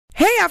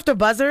Hey, After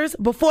Buzzers.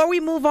 Before we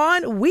move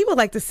on, we would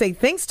like to say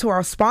thanks to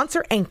our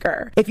sponsor,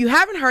 Anchor. If you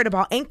haven't heard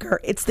about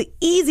Anchor, it's the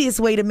easiest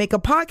way to make a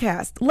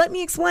podcast. Let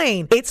me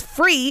explain. It's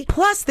free,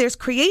 plus there's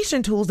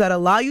creation tools that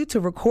allow you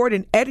to record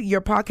and edit your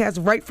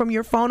podcast right from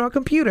your phone or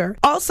computer.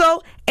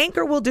 Also,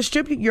 Anchor will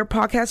distribute your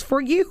podcast for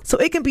you, so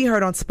it can be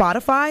heard on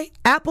Spotify,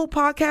 Apple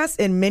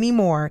Podcasts, and many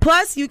more.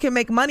 Plus, you can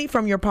make money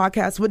from your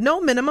podcast with no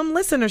minimum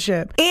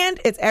listenership. And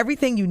it's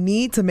everything you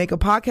need to make a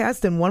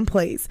podcast in one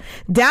place.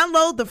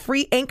 Download the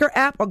free Anchor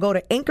app or go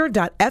to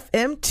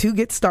anchor.fm to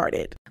get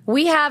started.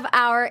 We have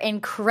our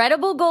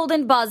incredible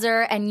golden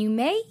buzzer, and you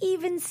may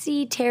even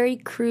see Terry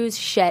Crews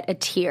shed a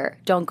tear.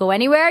 Don't go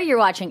anywhere. You're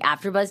watching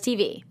AfterBuzz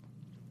TV.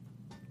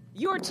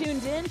 You're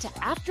tuned in to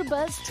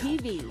AfterBuzz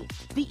TV,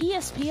 the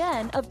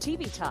ESPN of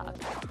TV talk.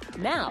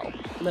 Now,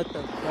 let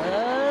the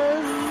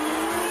buzz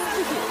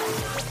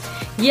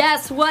begin.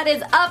 Yes, what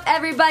is up,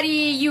 everybody?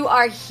 You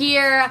are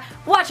here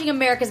watching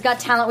America's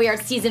Got Talent. We are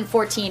season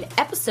 14,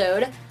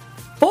 episode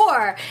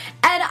 4.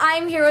 And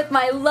I'm here with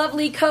my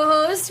lovely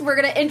co-host. We're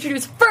going to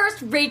introduce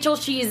first Rachel.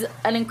 She's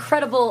an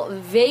incredible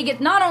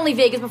not only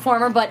Vegas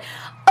performer, but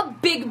a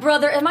Big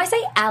Brother. Am I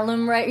say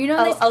alum right? You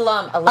know,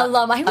 alum.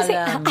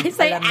 I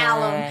say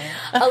alum.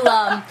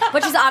 Alum.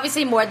 But she's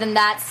obviously more than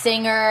that.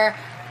 Singer,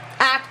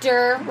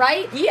 actor,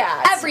 right?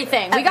 Yeah.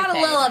 Everything. We got a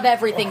little of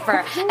everything for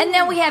her. And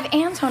then we have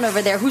Anton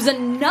over there, who's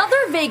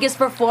another Vegas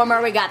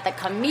performer. We got the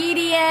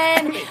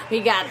comedian,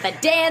 we got the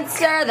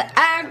dancer, the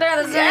actor,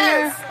 the singer.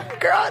 Yes.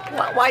 Girl,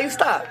 why you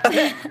stop?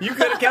 You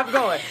could have kept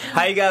going.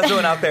 How you guys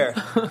doing out there?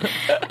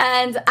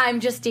 And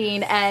I'm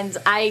Justine, and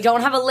I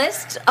don't have a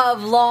list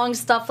of long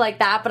stuff like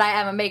that, but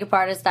I am a makeup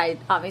artist. I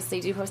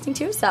obviously do hosting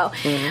too, so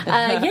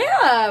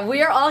yeah,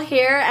 we are all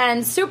here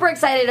and super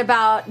excited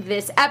about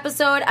this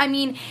episode. I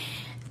mean,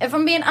 if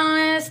I'm being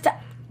honest,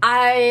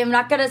 I am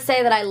not going to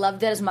say that I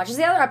loved it as much as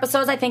the other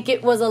episodes. I think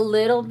it was a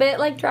little bit,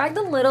 dragged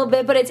a little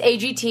bit, but it's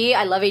AGT.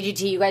 I love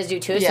AGT. You guys do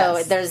too. Yes.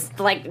 So there's,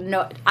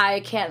 no, I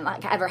can't,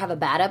 ever have a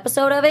bad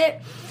episode of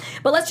it.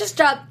 But let's just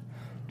jump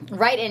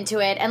right into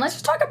it, and let's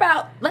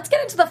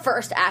get into the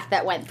first act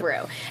that went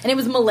through. And it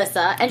was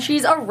Melissa, and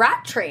she's a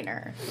rat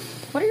trainer.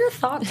 What are your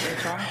thoughts,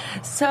 Rachel?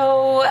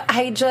 So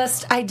I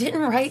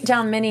didn't write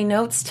down many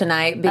notes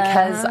tonight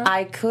because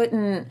I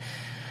couldn't.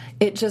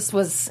 It just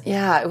was,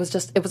 it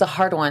was a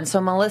hard one. So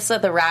Melissa,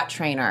 the rat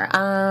trainer.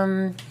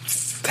 I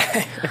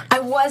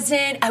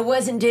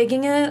wasn't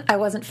digging it. I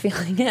wasn't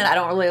feeling it. I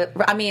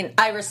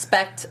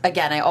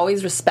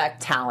always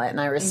respect talent, and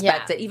I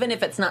respect it. Even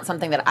if it's not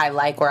something that I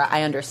like or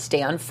I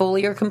understand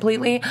fully or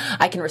completely,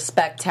 I can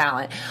respect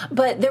talent.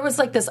 But there was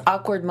this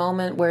awkward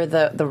moment where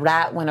the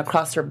rat went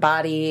across her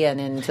body and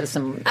into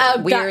some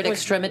weird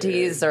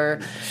extremities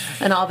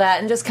and all that,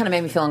 and just kind of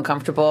made me feel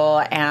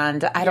uncomfortable.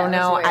 And I don't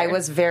know, I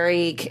was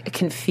very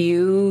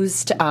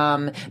confused.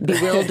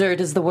 Bewildered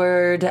is the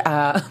word. So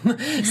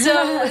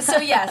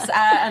yes,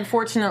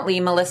 unfortunately,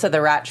 Melissa,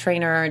 the rat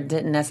trainer,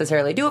 didn't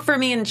necessarily do it for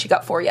me, and she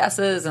got 4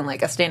 yeses and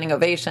a standing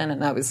ovation,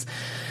 and I was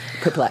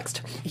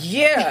perplexed.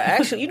 Yeah,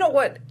 actually, you know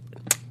what?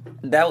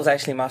 That was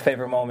actually my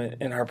favorite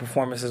moment in her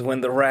performance, is when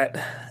the rat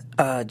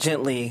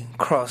gently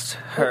crossed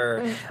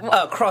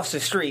the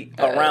street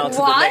around to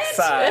the next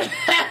side.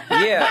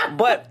 Yeah,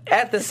 but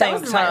at the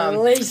same time,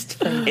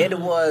 it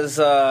was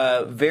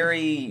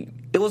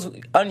it was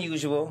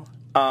unusual.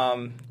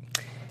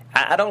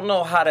 I don't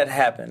know how that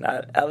happened.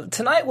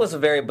 Tonight was a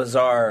very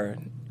bizarre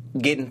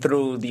getting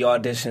through the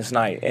auditions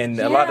night, and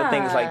a lot of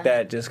things like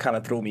that just kind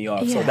of threw me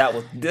off. So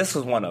this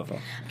was one of them.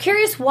 I'm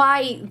curious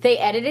why they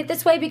edited it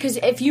this way, because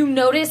if you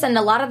notice, and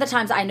a lot of the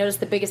times I notice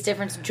the biggest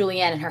difference with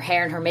Julianne and her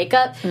hair and her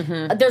makeup,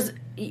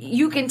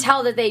 you can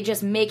tell that they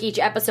just make each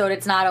episode.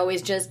 It's not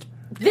always just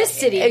this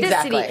city,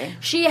 this city.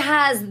 She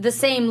has the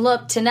same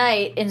look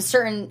tonight in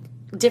certain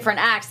different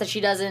acts that she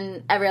does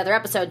in every other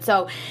episode.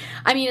 So,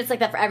 I mean, it's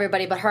like that for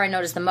everybody, but her I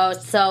noticed the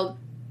most. So,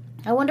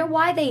 I wonder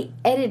why they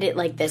edit it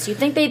like this. You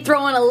think they'd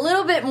throw in a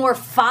little bit more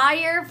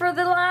fire for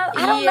the last?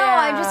 I don't know.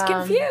 I'm just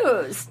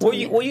confused.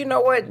 Well, you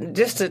know what?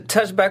 Just to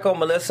touch back on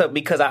Melissa,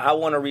 because I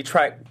want to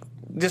retract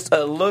just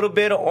a little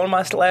bit on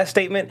my last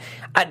statement.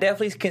 I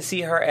definitely can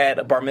see her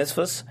at bar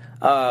mitzvahs,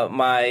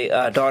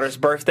 my daughter's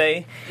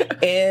birthday,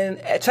 and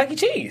at Chuck E.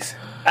 Cheese.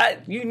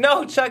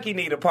 Chucky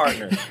need a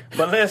partner.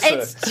 Melissa,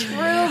 it's true.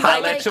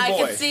 I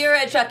can see her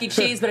at Chuck E.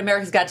 Cheese, but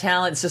America's Got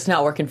Talent, it's just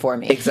not working for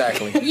me.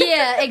 Exactly.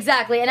 Yeah,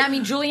 exactly. And I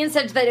mean, Julian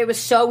said that it was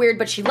so weird,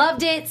 but she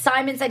loved it.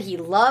 Simon said he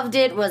loved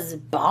it. Was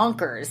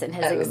bonkers in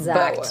his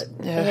exact.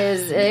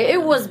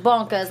 It was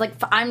bonkers.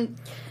 I'm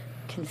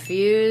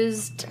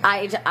confused.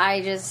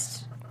 I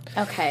just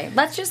okay.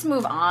 Let's just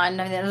move on.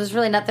 I mean, there was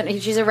really nothing.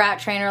 She's a rat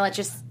trainer. Let's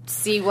just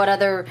see what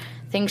other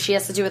things she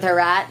has to do with her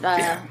rat.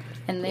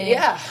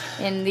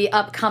 In the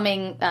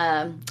upcoming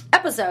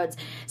episodes.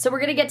 So we're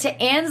going to get to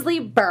Ansley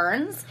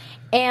Burns.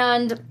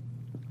 And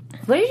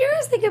what did you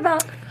guys think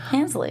about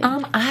Ansley?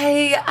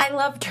 I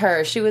loved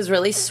her. She was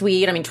really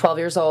sweet. 12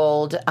 years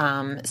old.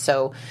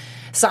 So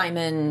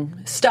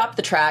Simon stopped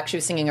the track. She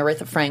was singing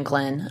Aretha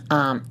Franklin.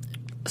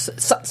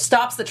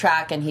 stops the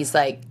track, and he's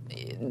like,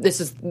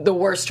 this is the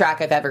worst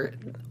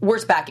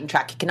backing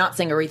track. You cannot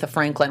sing Aretha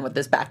Franklin with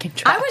this backing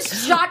track. I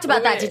was shocked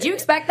about that. Did you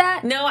expect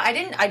that? No, I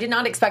didn't. I did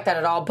not expect that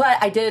at all, but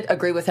I did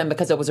agree with him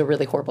because it was a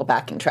really horrible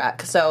backing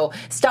track. So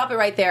stop it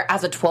right there.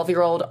 As a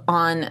 12-year-old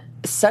on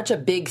such a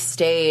big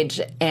stage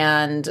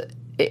and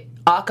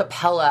a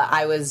cappella,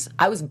 I was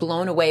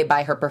blown away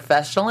by her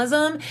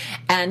professionalism,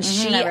 and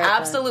she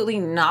absolutely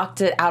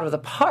knocked it out of the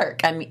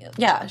park. I mean,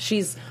 yeah,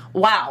 she's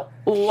wow.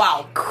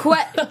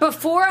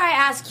 Before I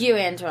ask you,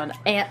 Antoine,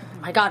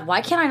 my God,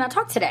 why can't I not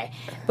talk today?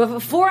 But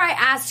before I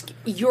ask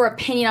your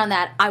opinion on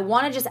that, I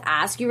want to just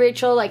ask you,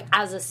 Rachel, like,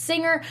 as a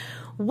singer,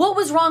 what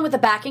was wrong with the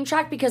backing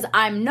track? Because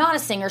I'm not a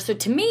singer, so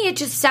to me it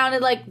just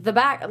sounded like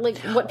like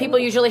what people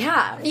usually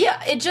have.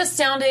 Yeah, it just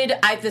sounded,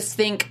 I just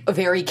think,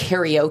 very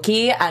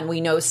karaoke, and we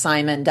know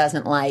Simon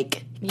doesn't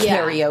like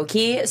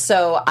karaoke,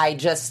 so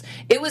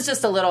it was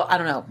just a little, I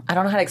don't know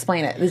how to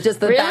explain it. It was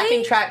just the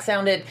backing track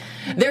sounded,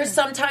 there's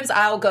sometimes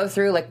I'll go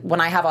through, like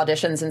when I have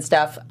auditions and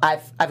stuff,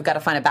 I've got to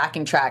find a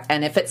backing track,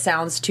 and if it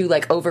sounds too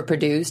like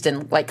overproduced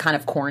and like kind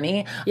of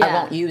corny, I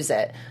won't use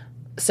it.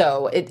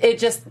 So it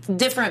just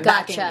different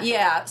backing.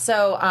 Yeah.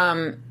 So,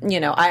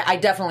 I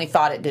definitely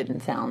thought it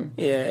didn't sound.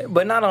 Yeah.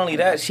 But not only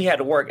that, she had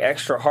to work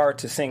extra hard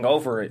to sing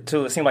over it,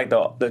 too. It seemed like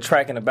the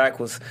track in the back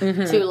was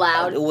too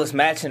loud. It was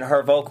matching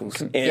her vocals.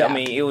 And, I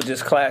mean, it was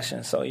just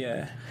clashing. So,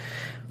 yeah.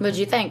 What did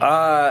you think?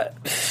 I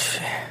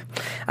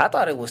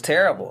thought it was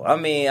terrible. I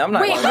mean, I'm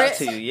not going to lie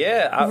to you.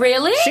 Yeah.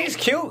 Really? She's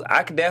cute.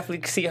 I could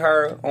definitely see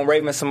her on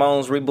Raven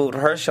Simone's reboot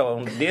of her show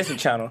on the Disney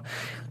Channel.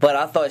 But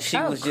I thought she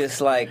was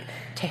just like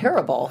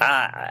terrible.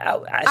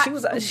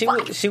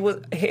 She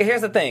was.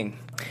 Here's the thing.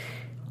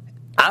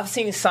 I've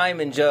seen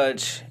Simon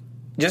Judge.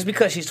 Just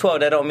because she's 12,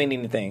 that don't mean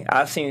anything.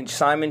 I've seen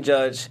Simon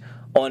Judge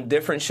on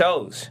different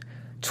shows.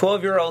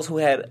 12-year-olds who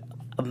had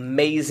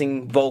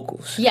amazing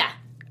vocals. Yeah.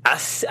 I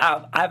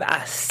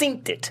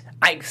synced it.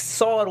 I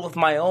saw it with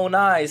my own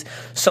eyes.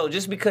 So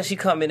just because she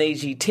come in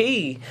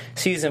AGT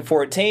season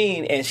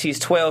 14 and she's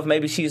 12,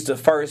 maybe she's the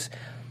first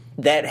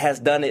that has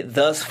done it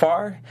thus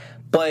far.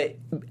 But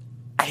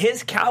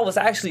I was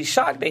actually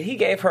shocked that he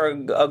gave her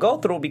a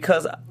go-through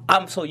because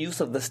I'm so used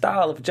to the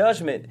style of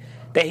judgment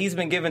that he's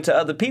been given to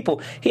other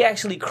people. He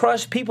actually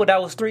crushed people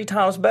that was 3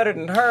 times better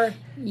than her.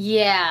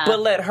 Yeah. But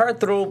let her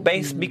through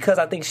because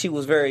I think she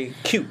was very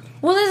cute.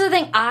 Well, this is the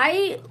thing.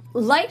 I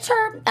liked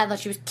her. I thought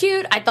she was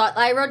cute.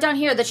 I wrote down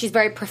here that she's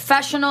very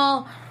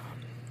professional.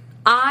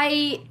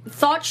 I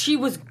thought she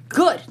was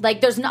good.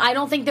 Like, I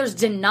don't think there's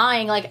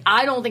denying. Like,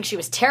 I don't think she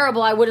was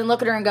terrible. I wouldn't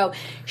look at her and go,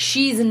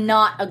 she's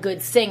not a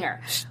good singer.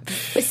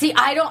 But see,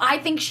 I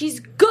think she's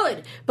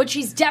good, but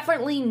she's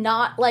definitely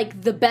not,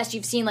 like, the best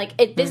you've seen. Like,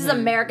 if this is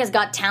America's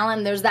Got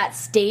Talent, there's that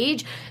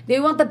stage,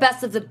 they want the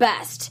best of the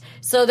best.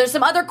 So there's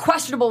some other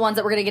questionable ones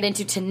that we're going to get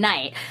into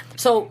tonight.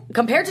 So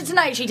compared to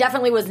tonight, she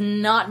definitely was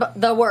not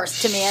the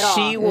worst to me at all.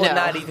 She will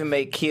not even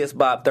make Kids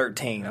Bob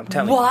 13. I'm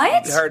telling you.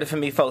 What? You heard it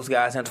from me, folks,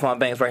 guys. Antoine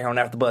Banks right here on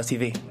AfterBuzz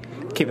TV.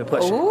 Keep it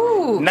pushing.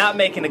 Ooh. Not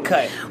making the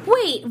cut.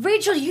 Wait,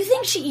 Rachel, did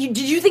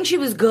you think she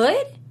was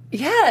good?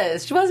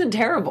 Yes, she wasn't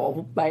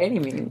terrible by any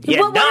means.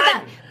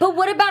 But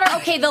what about her?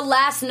 Okay, the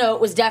last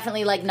note was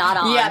definitely like not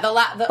on. Yeah,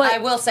 I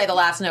will say the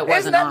last note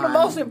wasn't on. Isn't that the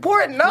most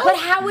important note? But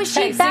how was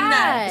she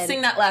bad?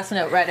 Sing that last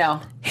note right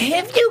now.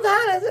 If you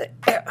got it,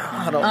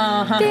 hold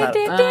on. I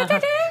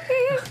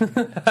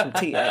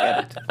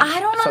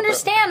don't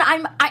understand.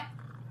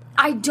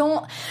 I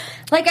don't.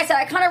 Like I said,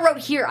 I kind of wrote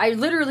here. I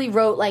literally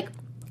wrote like,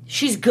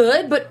 she's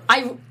good, but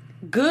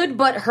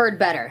heard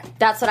better.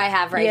 That's what I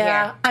have right here.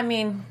 Yeah, I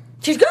mean.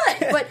 She's good,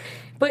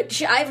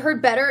 but I've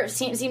heard better. It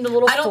seemed a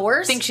little forced. I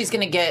don't think she's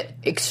going to get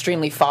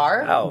extremely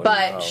far,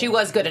 but she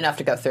was good enough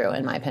to go through,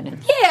 in my opinion.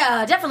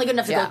 Yeah, definitely good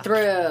enough to go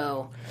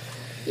through.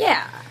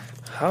 Yeah.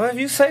 However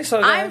you say so,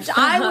 guys.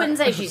 I wouldn't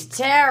say she's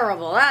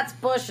terrible. That's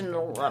pushing it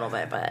a little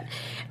bit, but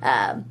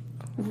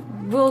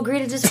we'll agree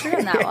to disagree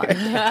on that one.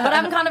 But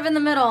I'm kind of in the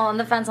middle on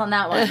the fence on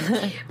that one.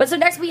 But so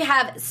next we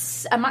have,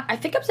 I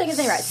think I'm saying his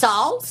name right,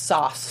 Sauce.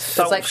 It's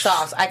like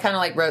sauce. I kind of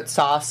like wrote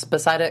sauce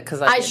beside it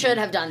because I should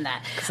have done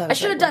that. I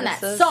should have done that.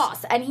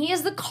 Sauce. And he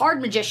is the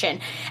card magician.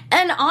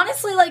 And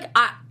honestly, like,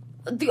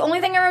 the only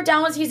thing I wrote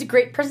down was he's a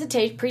great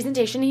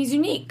presentation. He's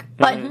unique.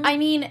 But, I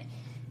mean,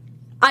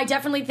 I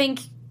definitely think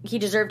he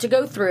deserved to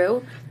go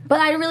through. But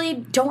I really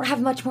don't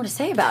have much more to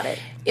say about it.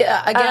 Yeah,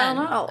 again,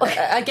 I don't know.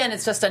 Again,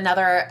 it's just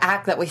another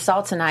act that we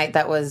saw tonight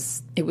it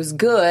was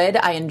good.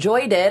 I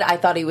enjoyed it. I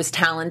thought he was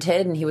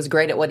talented and he was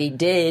great at what he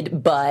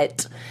did,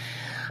 but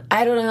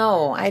I don't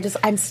know.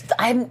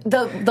 I'm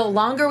the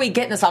longer we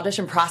get in this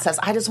audition process,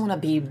 I just want to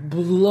be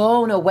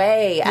blown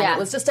away. And it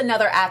was just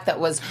another act that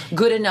was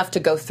good enough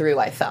to go through,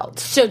 I felt.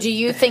 So do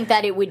you think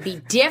that it would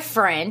be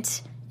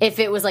different if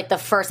it was like the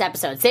first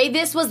episode? Say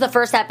this was the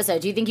first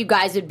episode. Do you think you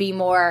guys would be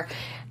more,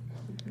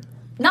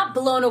 not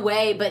blown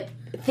away, but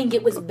think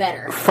it was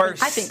better?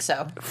 I think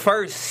so.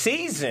 First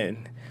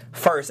season,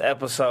 first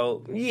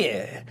episode,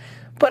 yeah.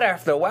 But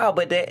after a while,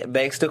 that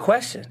begs the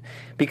question.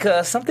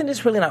 Because something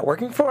is really not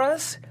working for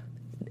us,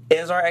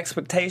 is our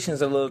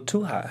expectations a little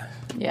too high?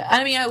 Yeah,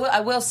 I mean,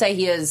 I will say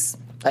he is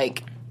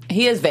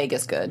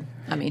Vegas good.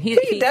 I mean,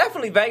 he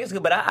definitely Vegas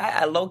good, but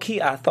I low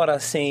key I thought I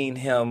seen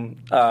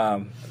him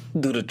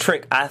do the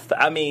trick.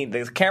 I mean,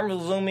 the camera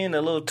zoom in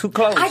a little too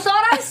close. I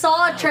thought I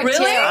saw a trick Really?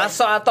 too. I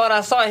thought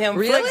I saw him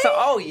Really? flick.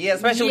 So,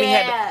 especially when he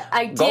had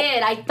I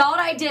did. I thought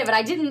I did, but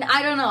I didn't.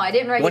 I don't know. I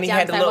didn't write when it he down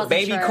had the 'cause I little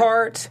wasn't baby sure.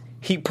 cards.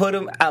 He put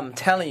him. I'm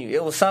telling you,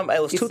 it was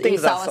two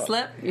things. saw I a saw.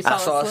 slip? You I saw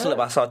saw a a slip. slip?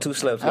 I saw two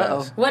slips.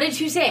 Uh-oh. Guys. What did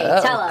you say?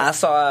 Tell us. I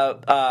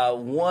saw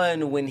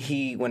one when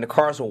the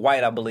cars were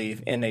white, I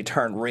believe, and they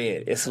turned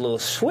red. It's a little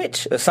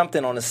switch or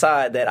something on the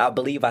side that I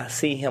believe I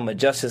see him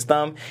adjust his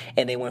thumb,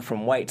 and they went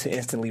from white to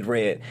instantly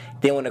red.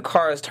 Then when the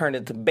cars turned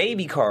into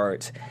baby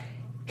cards,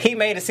 he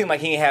made it seem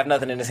like he didn't have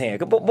nothing in his hand.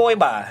 But boy,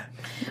 bye.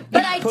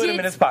 But He put him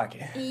in his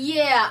pocket.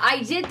 Yeah,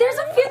 I did. There's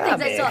a few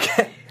things I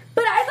saw.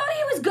 But I thought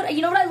he was good.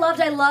 You know what I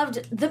loved? I loved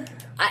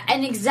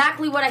and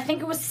exactly what I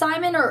think it was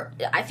Simon, or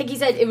I think he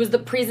said it was the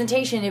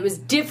presentation. It was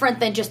different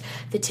than just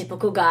the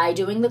typical guy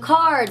doing the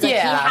cards. Like,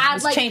 Yeah, he had,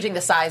 he was changing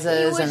the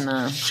sizes he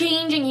was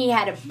changing. He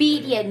had a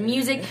beat. He had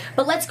music.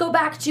 But let's go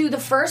back to the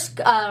first.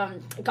 God,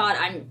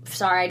 I'm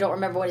sorry, I don't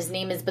remember what his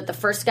name is. But the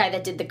first guy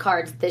that did the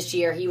cards this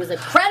year, he was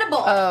incredible.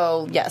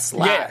 Oh yes,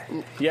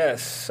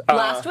 Yes.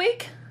 last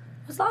week.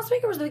 Was it last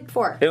week or was it the week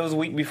before? It was a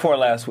week before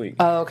last week.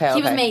 Oh, okay.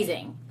 He was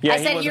amazing. Yeah, I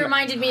he said was he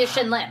reminded me of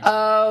Shin Lim.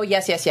 Oh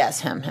yes.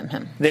 Him.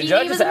 The He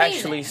judges was amazing.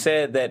 actually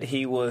said that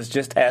he was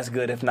just as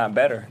good, if not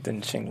better,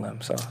 than Shing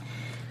Lim. So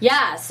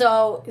Yeah,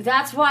 so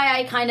that's why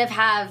I kind of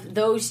have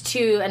those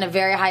two in a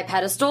very high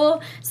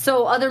pedestal.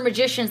 So other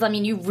magicians, I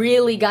mean, you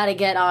really got to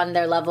get on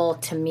their level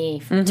to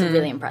me to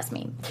really impress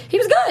me. He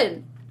was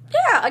good.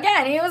 Yeah,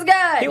 again, he was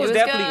good. he was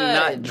definitely good.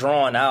 not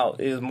drawn out.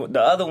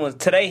 The other ones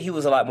today, he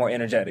was a lot more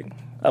energetic,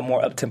 a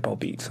more up tempo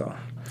beat.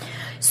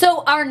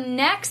 So our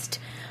next,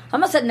 I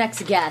almost said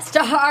next guest,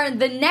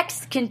 the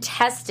next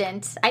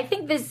contestant, I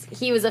think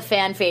he was a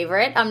fan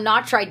favorite. I'm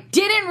not sure. I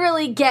didn't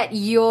really get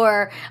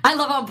your, I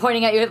love how I'm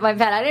pointing at you with my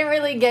pen. I didn't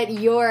really get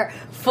your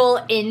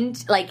full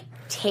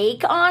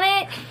take on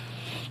it,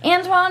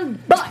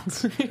 Antoine,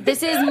 but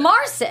this is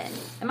Marcin.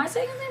 Am I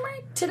saying his name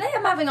right? Today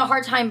I'm having a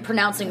hard time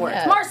pronouncing words.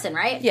 Yeah. Marcin,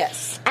 right?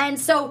 Yes. And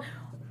so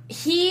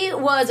he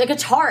was a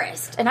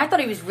guitarist, and I thought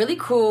he was really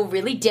cool,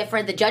 really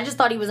different. The judges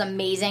thought he was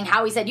amazing.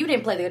 How he said, you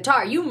didn't play the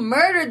guitar. You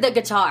murdered the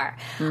guitar.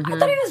 I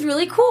thought he was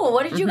really cool.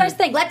 What did you guys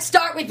think? Let's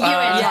start with you,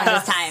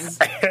 Antoine, this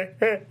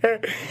time.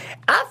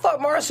 I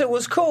thought Marcin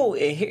was cool.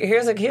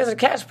 Here's a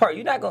catch part.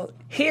 You're not going to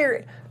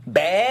hear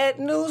bad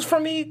news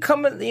from me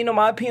coming,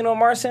 my opinion on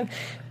Marcin,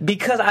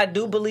 because I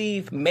do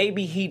believe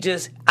maybe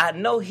I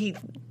know he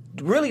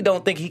really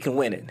don't think he can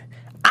win it.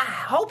 I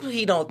hope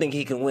he don't think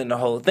he can win the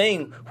whole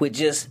thing with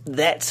just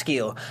that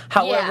skill.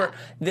 However,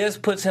 this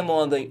puts him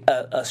on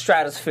a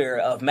stratosphere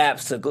of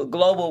maps to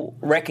global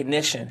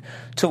recognition,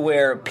 to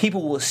where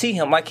people will see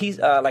him like he's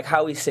like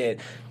how he said,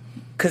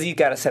 because he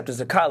got accepted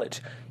to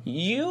college.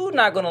 You're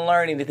not going to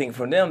learn anything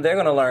from them. They're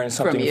going to learn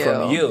something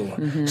from you.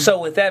 Mm-hmm. So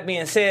with that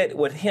being said,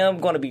 with him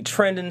going to be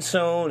trending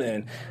soon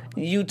and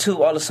YouTube,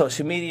 all the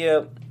social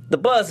media, the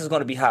buzz is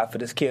going to be hot for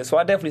this kid. So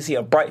I definitely see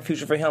a bright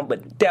future for him,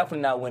 but definitely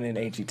not winning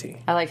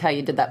AGT. I like how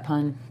you did that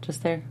pun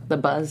just there. The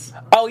buzz.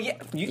 Oh,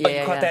 yeah. You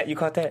caught that? You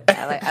caught that?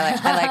 I like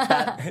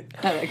that.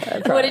 I like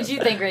that. What did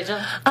you think, Rachel?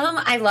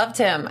 I loved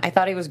him. I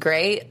thought he was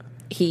great.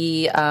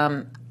 He,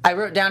 I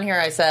wrote down here,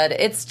 I said,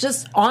 it's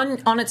just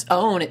on its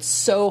own, it's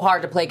so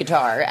hard to play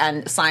guitar.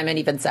 And Simon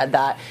even said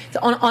that.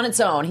 On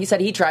its own, he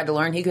said he tried to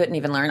learn. He couldn't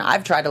even learn.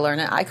 I've tried to learn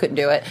it. I couldn't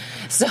do it.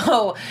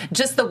 So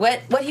just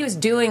what he was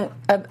doing,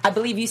 I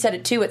believe you said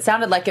it too, it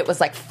sounded like it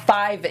was like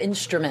 5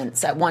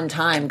 instruments at one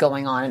time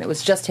going on. And it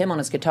was just him on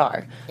his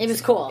guitar. It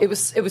was cool. It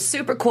was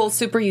super cool,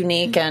 super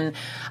unique. And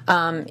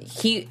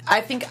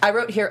I think I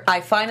wrote here,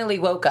 I finally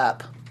woke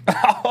up.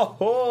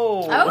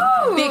 Oh.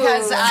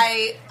 Because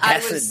I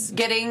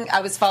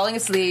was falling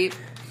asleep,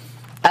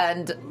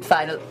 and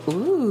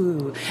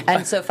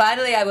so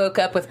finally I woke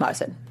up with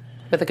Marcin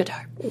with a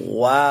guitar.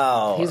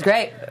 Wow, He's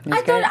great.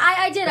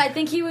 I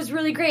think he was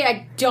really great.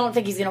 I don't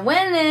think he's gonna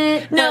win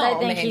it. No, but I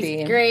think maybe.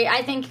 he's great.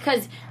 I think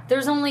because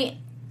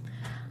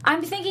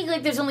I'm thinking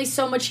like there's only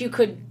so much you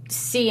could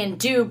see and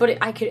do, but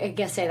I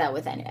guess say that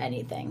with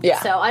anything.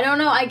 Yeah. So I don't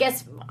know. I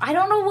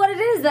don't know what it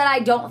is that I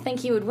don't think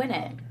he would win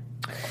it.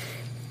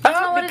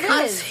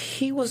 Because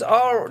he was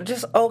all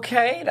just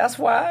okay. That's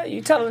why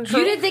you telling the truth.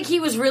 You didn't think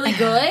he was really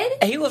good?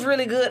 He was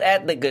really good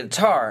at the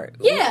guitar.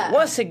 Yeah.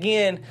 Once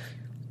again,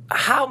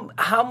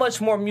 how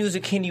much more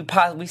music can you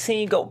possibly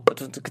sing? Go.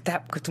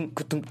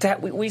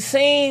 We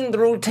sing the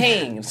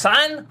routine,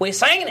 son. We're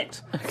singing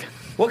it.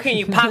 What can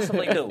you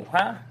possibly do,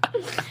 huh?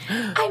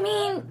 I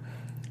mean,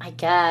 I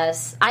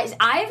guess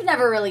I've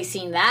never really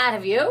seen that.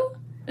 Have you?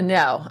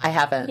 No, I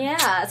haven't.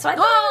 Yeah. So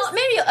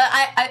Maybe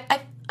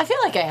I feel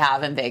like I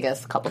have in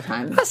Vegas a couple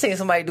times. I seen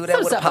somebody do that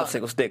with a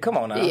popsicle stick. Come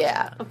on now.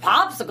 Yeah. a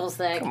popsicle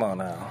stick. Come on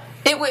now.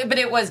 But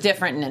it was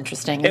different and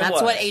interesting. And that's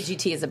what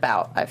AGT is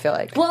about, I feel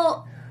like.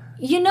 Well,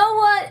 you know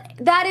what?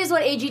 That is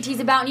what AGT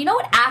is about. And you know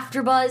what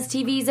AfterBuzz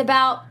TV is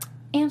about?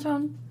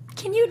 Antoine,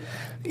 can you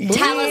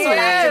Tell us what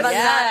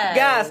AfterBuzz is.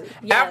 Guys,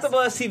 Yes.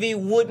 AfterBuzz TV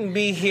wouldn't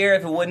be here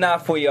if it would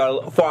not for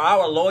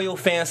our loyal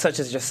fans such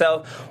as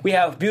yourself. We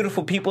have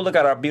beautiful people. Look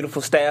at our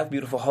beautiful staff,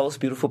 beautiful hosts,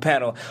 beautiful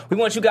panel. We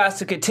want you guys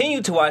to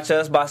continue to watch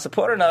us by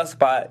supporting us,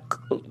 by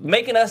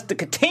making us the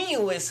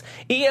continuous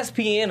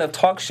ESPN of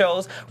talk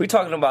shows. We're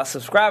talking about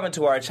subscribing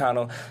to our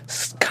channel,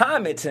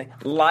 commenting,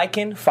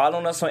 liking,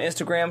 following us on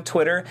Instagram,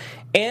 Twitter,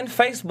 and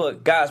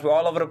Facebook. Guys, we're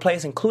all over the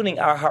place, including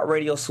our Heart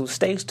Radio, so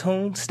stay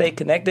tuned, stay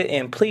connected,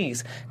 and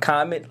please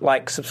comment,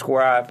 like,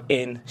 subscribe,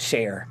 and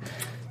share.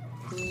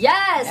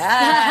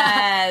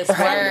 Yes.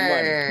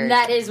 Word.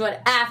 That is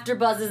what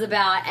AfterBuzz is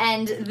about.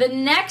 And the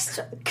next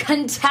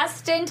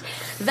contestant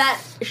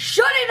that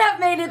shouldn't have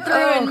made it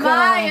through, in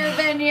my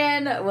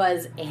opinion,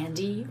 was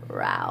Andy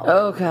Rao.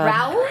 Oh, God.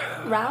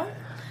 Rao?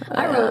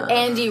 I wrote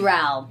Andy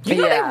Rao. You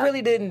know, they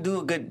really didn't do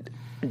a good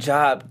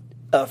job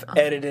of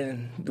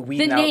editing the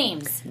weeding out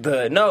names.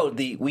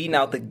 The weeding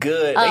out the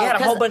good. They had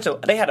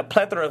they had a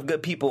plethora of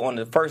good people on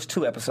the first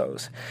 2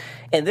 episodes.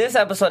 In this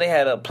episode, they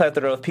had a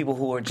plethora of people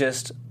who were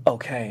just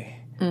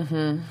okay.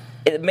 Mm-hmm.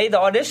 It made the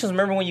auditions.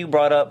 Remember when you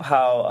brought up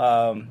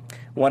how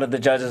one of the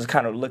judges was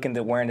kind of looking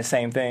at wearing the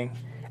same thing?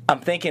 I'm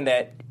thinking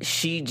that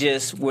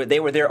they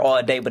were there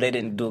all day, but they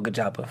didn't do a good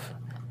job of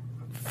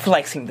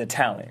flexing the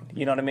talent.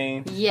 You know what I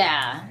mean?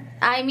 Yeah.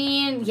 I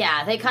mean,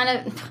 yeah, they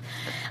kind of...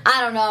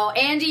 I don't know.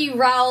 Andy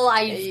Rowell,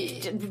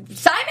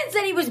 Simon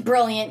said he was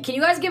brilliant. Can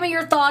you guys give me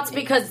your thoughts?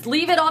 Because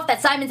leave it off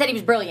that Simon said he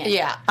was brilliant.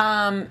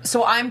 Yeah.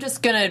 So I'm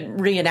just going to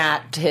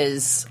reenact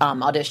his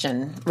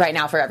audition right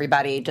now for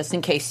everybody, just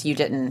in case you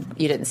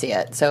didn't see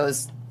it. So it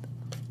was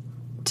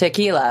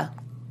Tequila.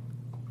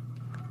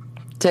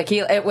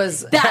 It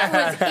was...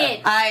 That was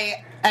it.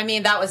 I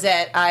mean, that was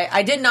it.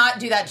 I did not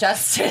do that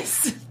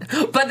justice,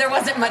 but there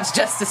wasn't much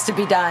justice to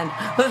be done.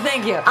 Well,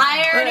 thank you.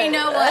 I already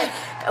know what...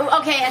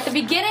 Okay, at the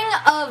beginning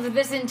of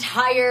this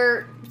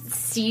entire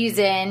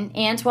season,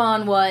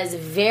 Antoine was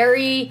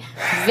very,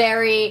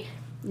 very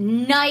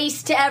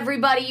nice to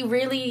everybody,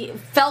 really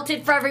felt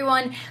it for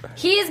everyone.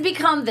 He has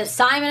become the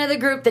Simon of the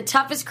group, the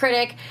toughest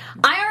critic.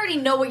 I already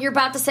know what you're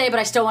about to say, but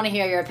I still want to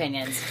hear your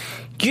opinions.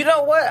 You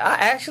know what? I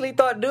actually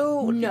thought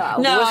dude No,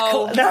 way.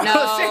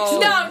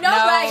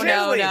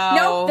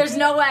 No, there's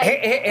no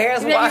way.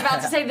 Here's You're why.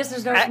 about to say this,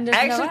 there's no I way.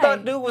 actually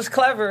thought dude was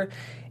clever,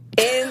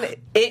 and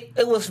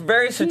it was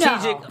very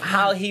strategic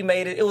how he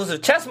made it. It was a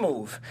chess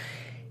move.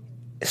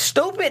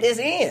 Stupid is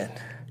in.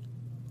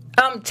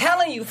 I'm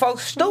telling you,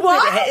 folks, stupid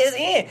is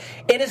in,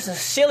 and it's a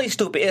silly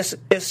stupid. It's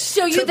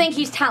So you think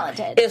he's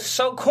talented? It's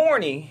so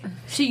corny.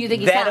 So you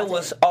think he's that talented? it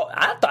was? Oh,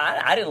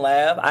 I didn't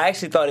laugh. I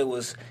actually thought it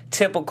was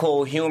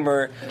typical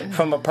humor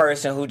from a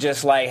person who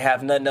just like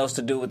have nothing else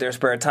to do with their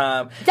spare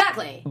time.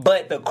 Exactly.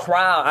 But the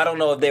crowd, I don't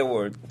know if they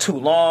were too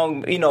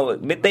long. You know,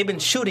 they've been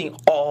shooting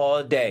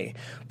all day,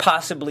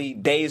 possibly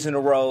days in a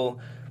row,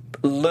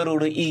 little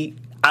to eat.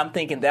 I'm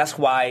thinking that's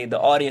why the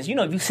audience, you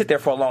know, if you sit there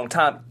for a long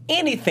time,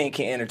 anything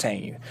can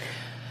entertain you.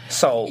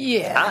 So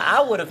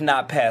I would have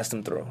not passed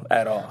them through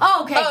at all.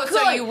 Okay, good.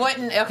 So you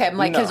wouldn't? Okay, I'm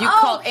like, because you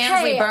called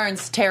Ansley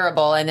Burns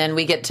terrible, and then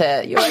we get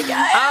to, you're like, he's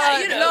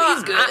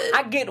good.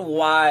 I get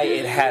why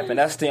it happened.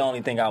 That's the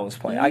only thing I was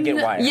pointing. I get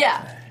why it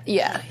happened.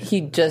 Yeah, he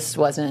just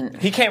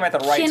wasn't. He came at the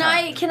right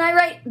time. Can I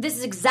write? This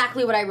is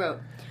exactly what I wrote.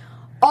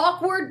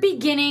 Awkward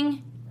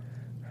beginning,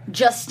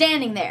 just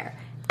standing there.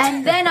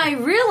 And then I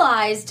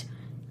realized...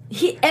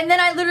 and then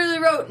I literally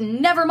wrote,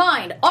 never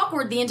mind,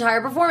 awkward the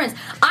entire performance.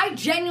 I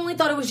genuinely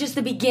thought it was just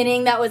the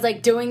beginning that was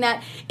like doing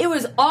that. It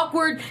was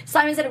awkward.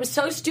 Simon said it was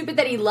so stupid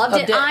that he loved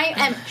it. I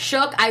am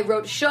shook. I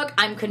wrote shook.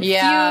 I'm confused.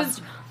 Yeah.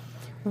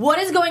 What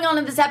is going on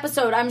in this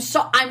episode? I'm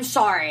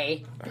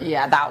sorry.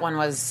 Yeah, that one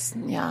was,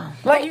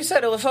 Like you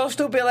said, it was so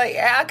stupid. Like,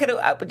 I could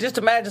have, just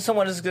imagine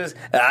someone just goes,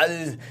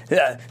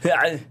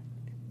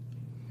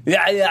 Wait,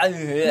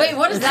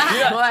 what is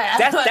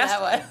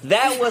that?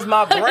 That was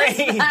my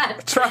brain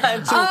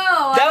trying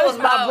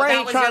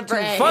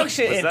to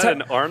function. Was that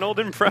an Arnold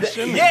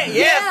impression?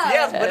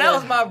 Yes. But that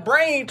was my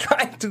brain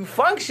trying to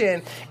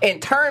function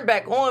and turn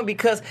back on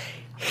because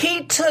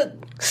he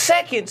took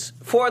seconds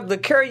for the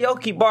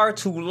karaoke bar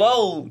to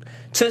load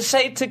to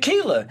say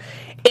tequila.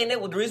 And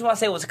the reason why I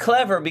say it was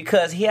clever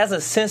because he has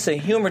a sense of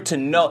humor to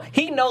know.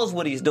 He knows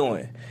what he's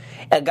doing.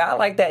 A guy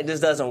like that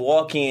just doesn't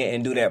walk in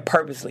and do that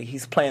purposely.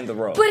 He's playing the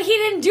role. But he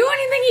didn't do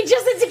anything. He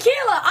just said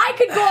tequila. I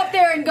could go up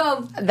there and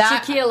go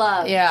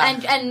tequila. Yeah.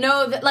 And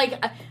know that, like...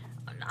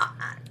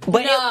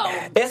 But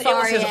it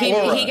was his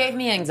he gave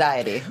me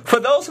anxiety.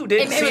 For those who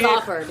didn't see it... It was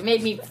awkward. It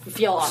made me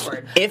feel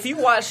awkward. If you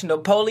watch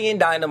Napoleon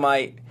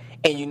Dynamite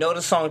and you know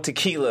the song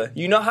Tequila,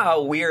 you know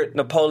how weird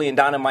Napoleon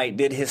Dynamite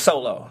did his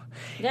solo.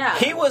 Yeah.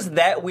 He was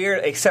that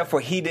weird except for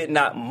he did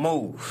not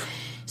move.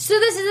 So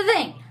this is the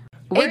thing.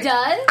 It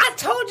does? I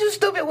told you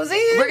stupid was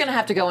in. We're going to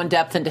have to go in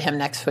depth into him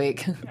next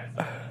week. He's a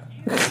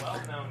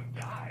well-known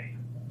guy.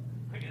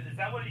 Is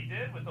that what he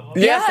did with the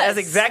loading? Yes, that's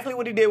exactly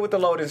what he did with the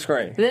loading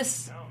screen.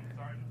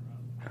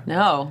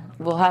 No,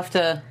 we'll have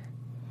to...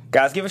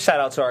 Guys, give a shout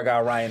out to our guy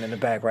Ryan in the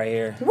back right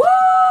here. Woo!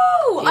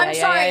 I'm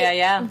sorry.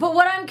 Yeah. But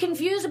what I'm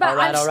confused about,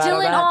 I'm still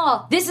in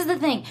awe. This is the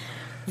thing.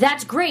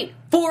 That's great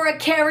for a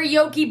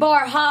karaoke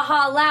bar, ha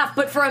ha laugh.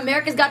 But for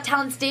America's Got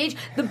Talent stage,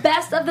 the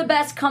best of the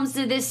best comes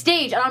to this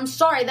stage. And I'm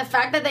sorry, the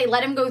fact that they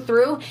let him go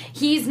through,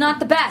 he's not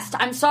the best.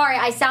 I'm sorry,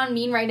 I sound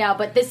mean right now,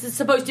 but this is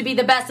supposed to be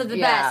the best of the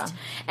best.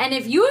 And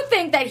if you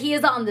think that he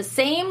is on the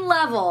same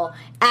level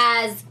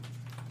as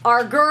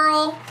our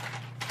girl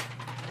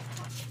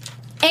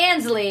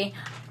Ansley,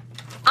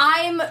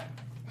 I'm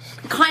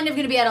kind of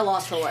going to be at a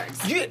loss for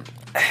words.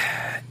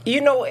 You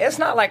know, it's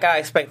not like I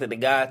expected the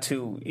guy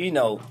to,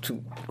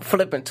 to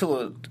flip into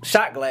a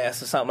shot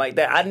glass or something like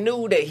that. I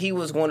knew that he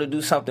was going to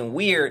do something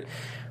weird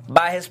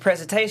by his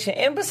presentation.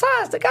 And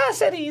besides, the guy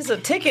said he's a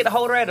ticket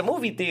holder at a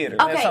movie theater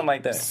or something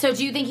like that. So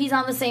do you think he's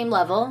on the same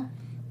level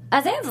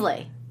as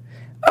Ansley?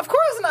 Of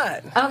course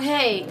not.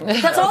 Okay.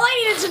 That's all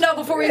I needed to know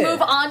before we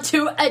move on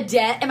to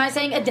Adem. Am I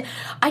saying Adem?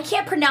 I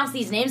can't pronounce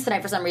these names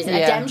tonight for some reason.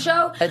 Adem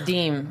show?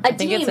 Adeem. I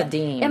think it's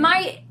Adeem.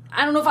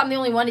 I don't know if I'm the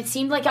only one. It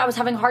seemed like I was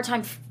having a hard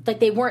time, like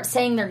they weren't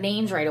saying their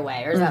names right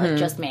away. Or is that like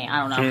just me?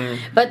 I don't know.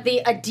 But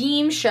the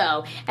Adeem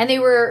show, and they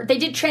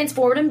did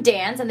transformative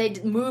dance, and they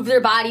moved their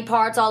body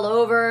parts all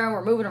over, and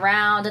were moving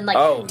around, and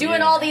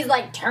doing all these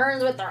like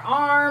turns with their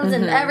arms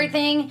and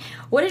everything.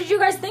 What did you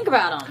guys think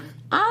about them?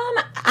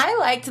 I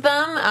liked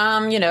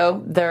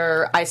them.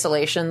 Their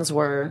isolations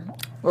were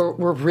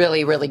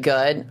really, really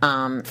good.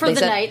 For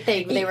the night,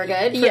 they were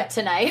good. For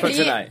tonight. For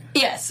tonight.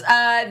 Yes.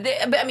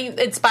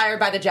 Inspired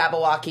by the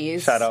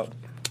Jabberwockies. Shout out.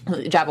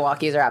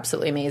 Jabberwockies are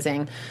absolutely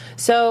amazing.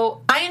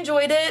 So I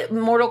enjoyed it.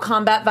 Mortal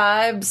Kombat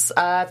vibes.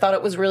 I thought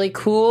it was really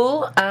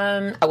cool.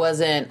 I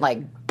wasn't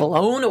like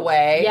blown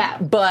away. Yeah.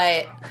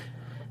 But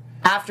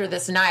after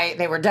this night,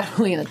 they were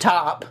definitely in the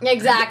top.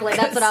 Exactly.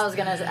 That's what I was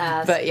going to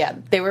ask. But yeah,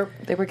 they were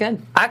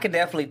good. I could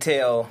definitely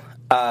tell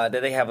that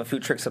they have a few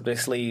tricks up their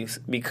sleeves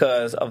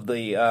because of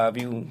the, if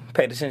you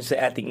paid attention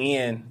to at the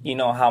end, you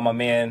know how my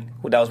man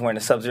that was wearing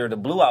the Sub-Zero, the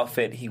blue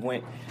outfit, he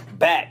went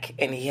back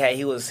and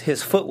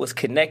his foot was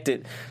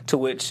connected to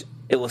which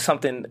it was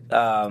something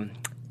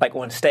like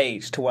on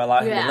stage to allow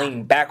him to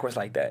lean backwards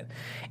like that.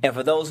 And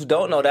for those who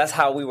don't know, that's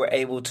how we were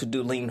able to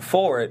do lean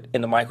forward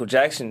in the Michael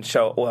Jackson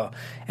show. Well,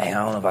 I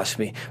don't know if I should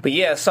be. But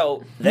yeah,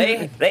 so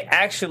they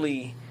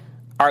actually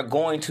are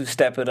going to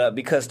step it up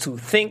because to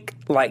think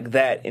like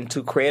that and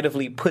to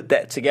creatively put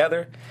that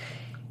together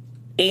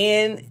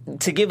and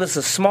to give us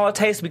a small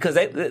taste because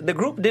the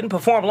group didn't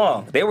perform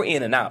long. They were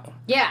in and out.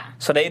 Yeah.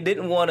 So they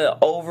didn't want to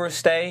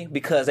overstay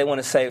because they want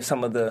to save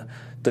some of the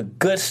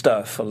good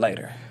stuff for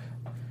later.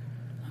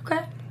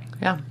 Okay.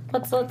 Yeah.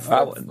 Let's hope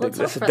for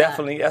That's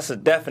a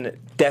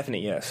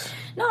definite yes.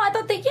 No, I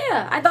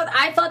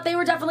thought they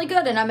were definitely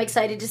good, and I'm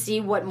excited to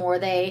see what more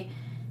they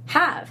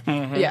have.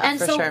 Mm-hmm. Yeah, and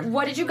for so sure.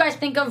 What did you guys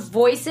think of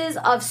Voices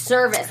of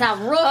Service? Now,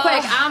 real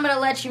quick, I'm going to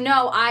let you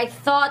know, I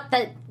thought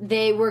that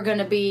they were going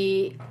to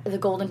be the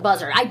Golden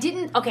Buzzer. Not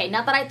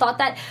that I thought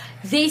that.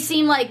 They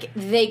seem like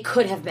they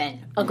could have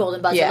been a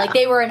Golden Buzzer. Yeah. Like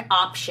they were an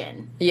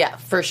option. Yeah,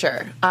 for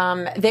sure.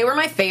 They were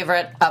my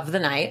favorite of the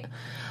night.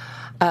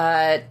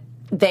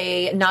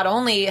 They not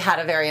only had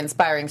a very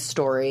inspiring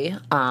story,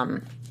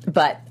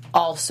 but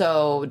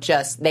also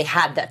just they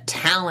had the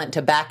talent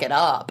to back it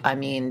up. I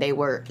mean, they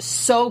were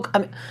so...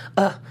 and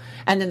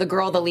then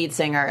the lead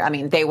singer,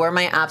 they were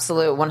my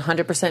absolute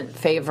 100%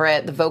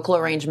 favorite. The vocal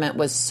arrangement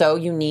was so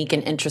unique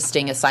and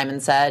interesting, as Simon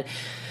said.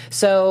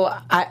 So,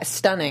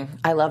 stunning.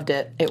 I loved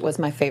it. It was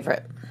my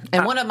favorite.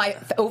 And one of my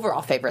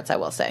overall favorites, I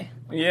will say.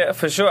 Yeah,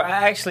 for sure.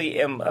 I actually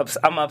I'm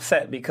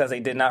upset because they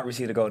did not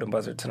receive the Golden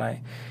Buzzer tonight.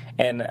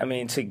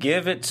 And, to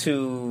give it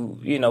to,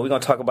 we're going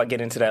to talk about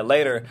getting into that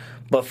later,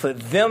 but for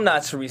them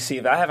not to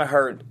receive it, I haven't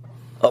heard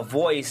a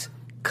voice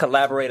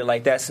collaborated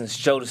like that since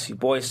Jodeci,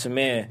 Boyz II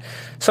Men.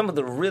 Some of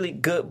the really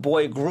good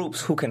boy groups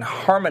who can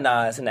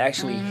harmonize and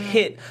actually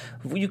hit,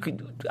 you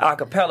could a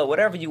cappella,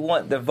 whatever you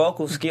want, their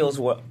vocal skills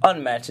were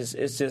unmatched.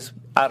 It's just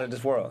out of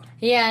this world.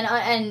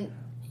 Yeah, and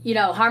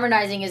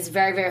harmonizing is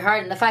very, very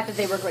hard. And the fact that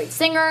they were great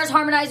singers,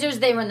 harmonizers,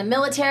 they were in the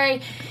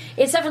military,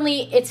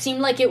 it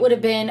seemed like it would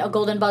have been a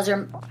Golden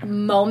Buzzer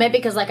moment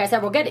because, like I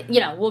said, we'll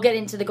get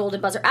into the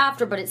Golden Buzzer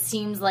after, but it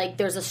seems like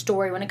there's a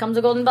story when it comes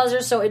to Golden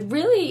Buzzer. So it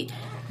really,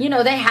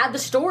 they had the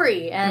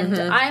story, and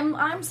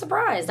I'm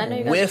surprised. I know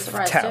you guys are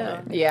surprised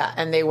talent. too. Yeah,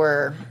 and they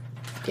were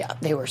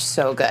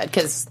so good.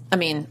 Because,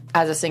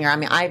 as a singer,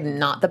 I'm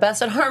not the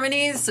best at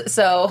harmonies.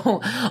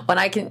 So when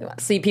I can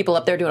see people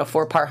up there doing a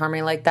 4-part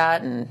harmony like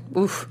that, and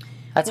oof,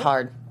 that's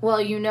hard.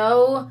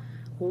 Well,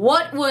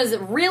 what was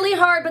really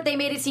hard, but they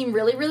made it seem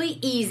really, really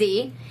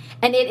easy,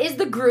 and it is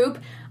the group.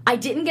 I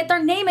didn't get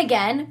their name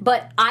again,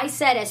 but I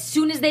said as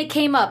soon as they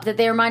came up that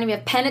they reminded me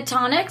of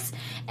Pentatonics,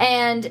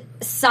 and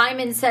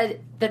Simon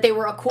said that they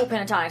were a cool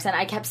Pentatonics, and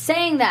I kept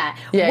saying that.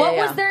 What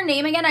was their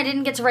name again? I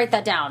didn't get to write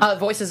that down.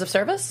 Voices of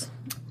Service?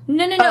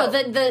 No.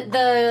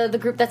 The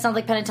group that sounds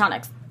like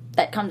Pentatonics.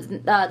 That comes,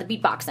 the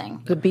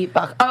beatboxing. The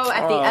beatbox. Oh,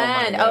 at the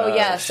end. Oh,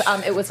 yes.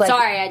 It was like...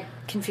 Sorry, I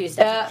confused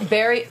it.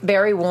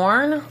 Barry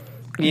Warren?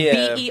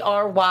 Yeah.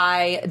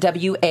 Berwarn.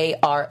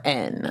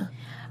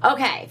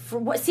 Okay.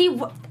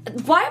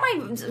 Why am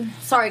I...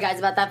 Sorry, guys,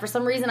 about that. For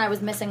some reason, I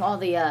was missing all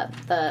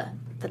the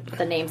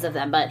the names of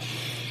them, but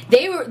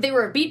they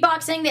were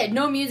beatboxing. They had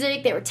no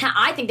music. They were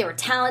I think they were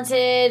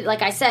talented.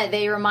 Like I said,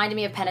 they reminded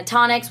me of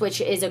Pentatonics, which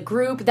is a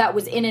group that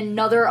was in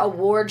another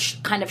award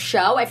kind of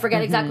show. I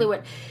forget exactly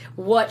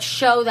what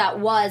show that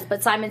was,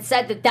 but Simon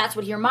said that that's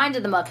what he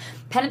reminded them of.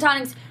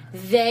 Pentatonics,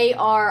 they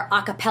are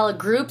a cappella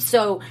groups,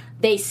 so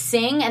they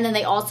sing, and then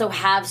they also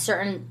have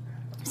certain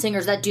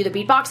singers that do the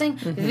beatboxing.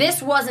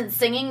 This wasn't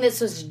singing.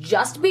 This was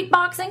just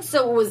beatboxing,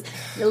 so it was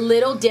a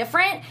little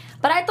different.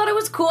 But I thought it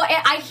was cool.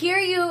 I hear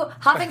you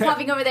huffing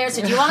puffing over there.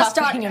 So do you want to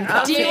start? Do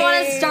you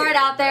want to start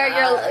out there?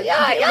 Your little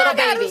y'all baby.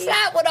 gotta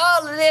stop with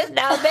all of this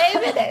now,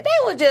 baby. they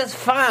were just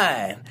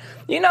fine.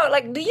 You know,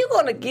 like, do you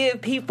gonna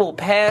give people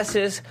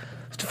passes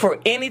for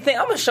anything?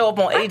 I'm gonna show up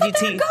on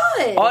AGT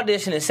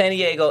audition in San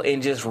Diego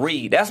and just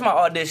read. That's my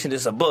audition.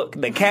 It's a book,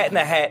 The Cat in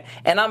the Hat,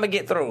 and I'm gonna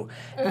get through.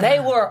 They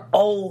were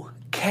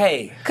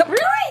okay.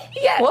 Really?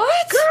 Yeah.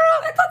 What? Girl,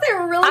 I thought they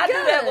were really good. I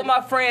do that with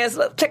my friends.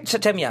 Look,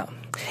 check me out.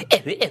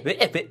 I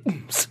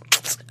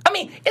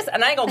mean,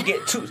 and I ain't gonna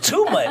get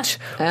too much.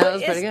 That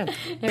was pretty good.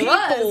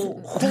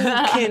 People who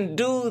can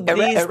do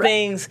these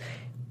things.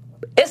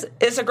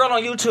 It's a girl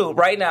on YouTube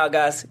right now,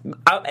 guys,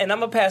 and I'm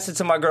gonna pass it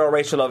to my girl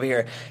Rachel over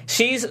here.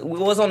 She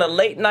was on a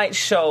late night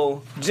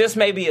show just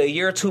maybe a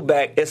year or two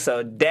back. It's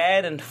a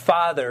dad and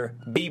father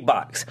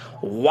beatbox.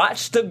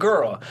 Watch the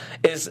girl.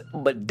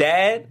 But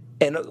dad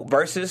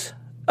versus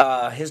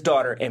his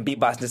daughter and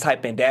beatboxing. Just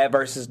type in dad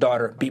versus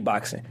daughter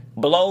beatboxing.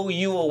 Blow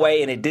you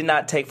away, and it did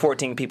not take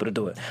 14 people to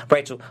do it.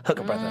 Rachel, hook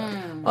a brother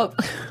up.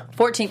 Oh,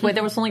 14. Wait,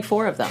 there was only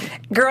 4 of them.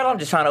 Girl, I'm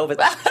just trying to over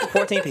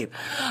 14 people.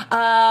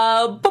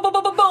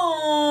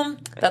 Boom.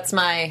 That's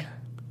my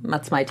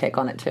take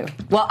on it too.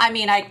 Well, I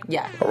mean,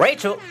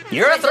 Rachel,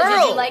 you're through.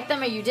 Did you like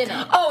them or you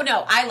didn't? Oh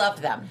no, I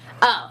loved them.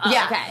 Oh,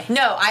 yeah. Okay.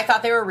 No, I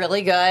thought they were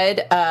really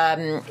good.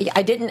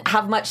 I didn't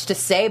have much to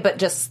say,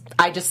 but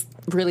I just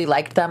really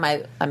liked them.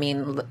 I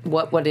mean,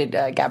 what did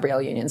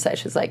Gabrielle Union say?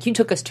 She's like, you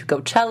took us to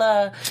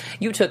Coachella,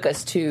 you took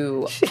us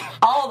to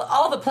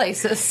all the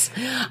places.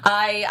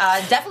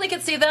 I definitely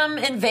could see them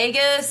in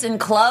Vegas in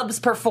clubs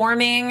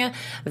performing.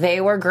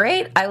 They were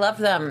great. I loved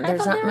them.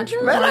 There's not much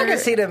more. Well, I can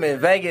see them in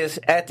Vegas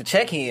at the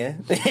check-in.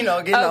 Getting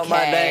on my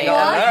dang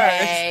on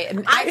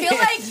nerves.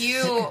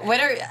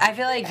 I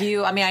feel like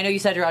you. I mean, I know you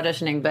said you're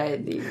auditioning, but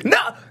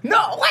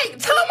no, wait,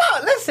 time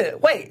out. Listen,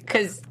 wait,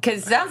 because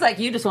it sounds like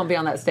you just won't be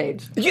on that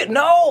stage.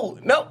 No,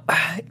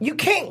 you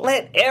can't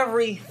let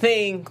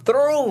everything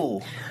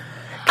through.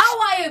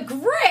 Oh, I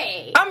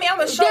agree. I mean, I'm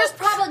a show.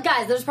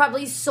 There's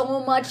probably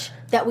so much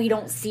that we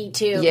don't see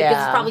too. Yeah. Because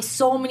there's probably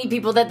so many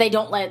people that they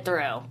don't let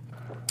through.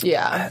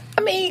 Yeah.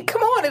 I mean,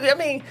 come on. I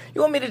mean,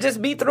 you want me to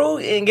just be through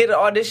and get an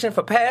audition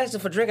for pass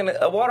for drinking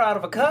a water out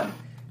of a cup?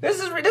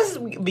 This is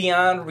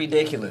beyond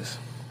ridiculous.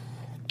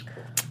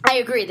 I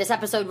agree. This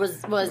episode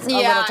was a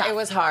little tough. It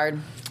was hard.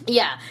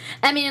 Yeah.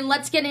 I mean,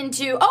 let's get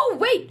into... Oh,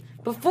 wait.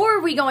 Before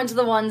we go into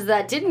the ones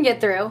that didn't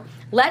get through,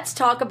 let's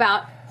talk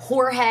about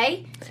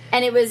Jorge.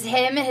 And it was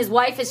him, his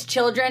wife, his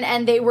children,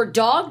 and they were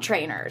dog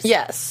trainers.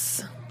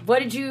 Yes. What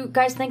did you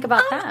guys think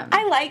about them?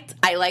 I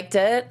liked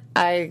it.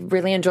 I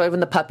really enjoyed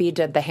when the puppy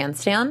did the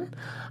handstand.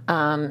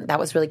 That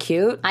was really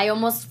cute. I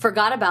almost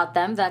forgot about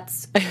them.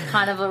 That's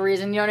kind of a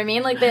reason, you know what I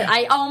mean? Like,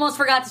 I almost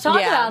forgot to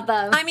talk about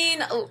them. I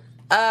mean...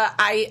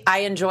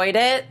 I enjoyed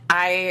it.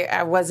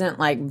 I wasn't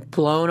like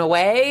blown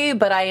away,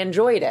 but I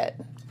enjoyed it.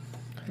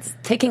 It's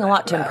taking a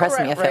lot to impress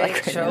me. I feel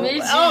like.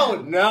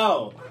 Oh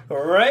no,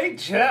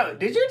 Rachel!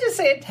 Did you just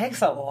say it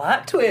takes a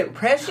lot to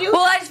impress you?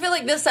 Well, I just feel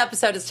like this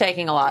episode is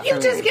taking a lot. You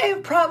just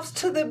gave props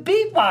to the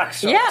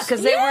beatboxers. Yeah,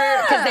 because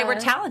they were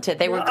talented.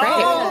 They were great.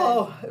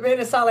 Oh, I mean,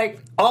 it sounded like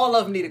all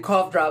of them needed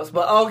cough drops,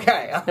 but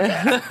okay.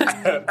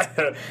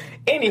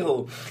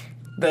 Anywho,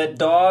 the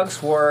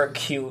dogs were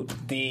cute.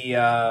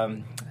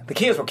 The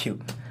kids were cute.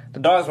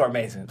 The dogs were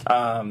amazing.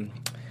 I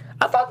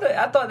thought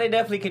they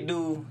definitely could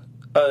do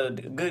a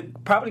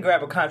good. Probably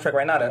grab a contract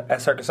right now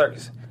at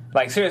Circus.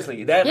 Like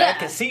seriously, that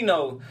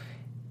casino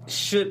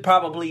should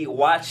probably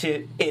watch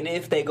it, and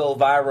if they go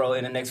viral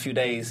in the next few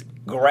days,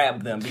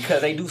 grab them because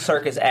they do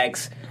circus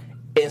acts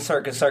in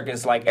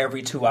Circus like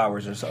every 2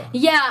 hours or so.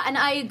 Yeah, and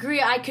I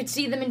agree. I could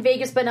see them in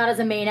Vegas, but not as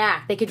a main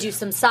act. They could do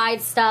some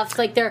side stuff.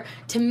 Like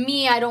to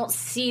me, I don't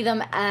see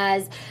them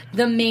as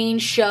the main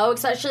show,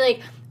 especially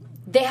like.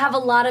 They have a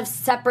lot of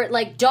separate,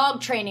 like,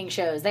 dog training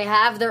shows. They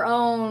have their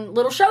own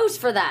little shows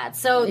for that.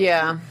 So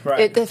yeah.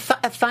 Right.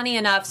 Funny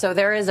enough, so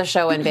there is a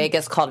show in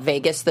Vegas called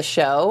Vegas the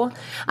Show.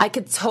 I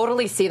could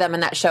totally see them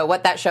in that show.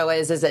 What that show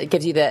is it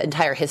gives you the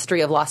entire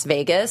history of Las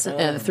Vegas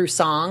through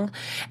song.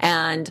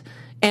 And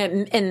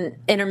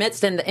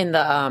intermixed in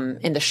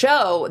the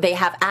show, they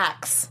have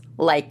acts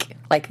like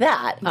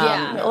that.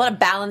 A lot of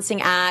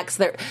balancing acts.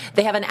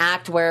 They have an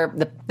act where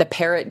the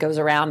parrot goes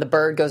around, the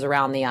bird goes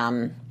around the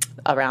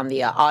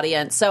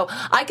audience. So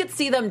I could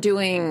see them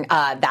doing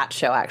that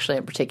show actually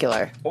in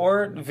particular.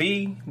 Or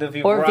the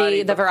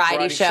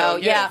variety show.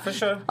 Yeah, for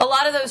sure. A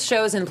lot of those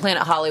shows in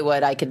Planet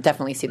Hollywood, I could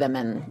definitely see them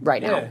in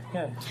right now.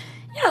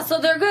 Yeah, so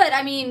they're good.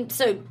 I mean,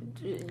 so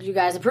you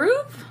guys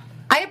approve?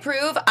 I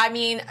approve. I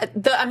mean,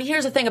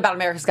 here's the thing about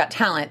America's Got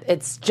Talent.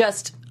 It's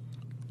just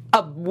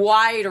a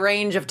wide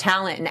range of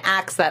talent and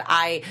acts that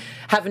I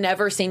have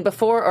never seen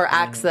before or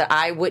acts that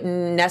I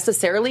wouldn't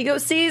necessarily go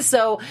see.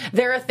 So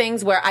there are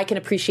things where I can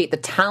appreciate the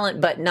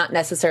talent, but not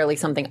necessarily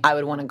something I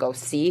would want to go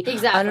see.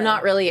 Exactly. I'm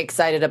not really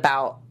excited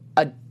about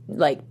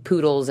like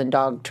poodles and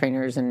dog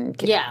trainers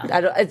and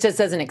it just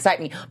doesn't excite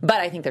me, but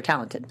I think they're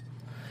talented.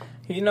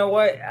 You know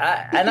what?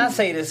 I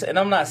say this, and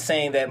I'm not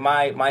saying that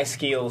my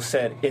skill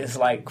set is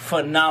like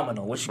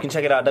phenomenal, which you can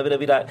check it out,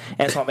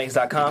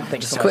 www.antoinemakes.com.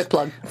 Thank you so much. Quick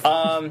plug.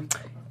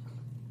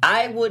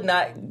 I would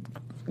not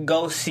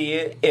go see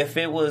it if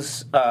it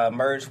was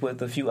merged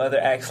with a few other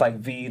acts like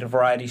V, the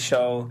variety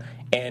show,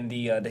 and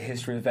the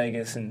History of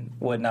Vegas and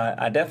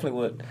whatnot. I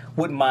definitely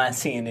wouldn't mind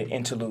seeing it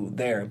interlude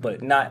there,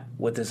 but not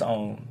with its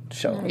own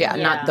show. Yeah,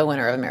 not the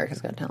winner of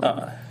America's Got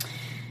Talent.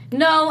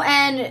 No,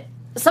 and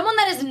someone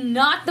that is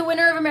not the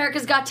winner of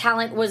America's Got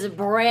Talent was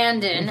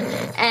Brandon,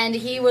 and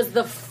he was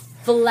the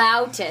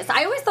flautist.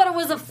 I always thought it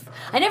was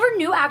I never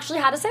knew actually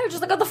how to say it. I was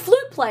just like, the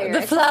flute player.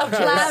 The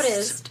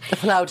flautist. The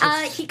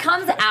flautist. He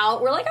comes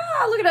out. We're like,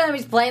 look at him.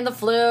 He's playing the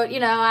flute,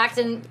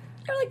 acting.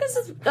 You're like, this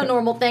is a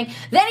normal thing.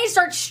 Then he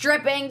starts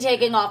stripping,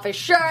 taking off his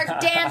shirt,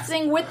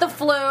 dancing with the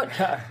flute.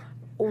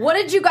 What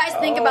did you guys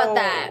think about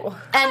that?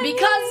 And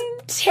because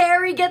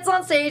Terry gets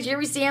on stage, here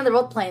we see him, they're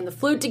both playing the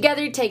flute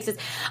together, he takes this.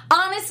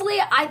 Honestly,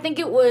 I think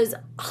it was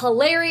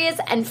hilarious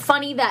and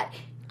funny that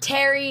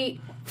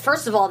Terry,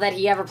 first of all, that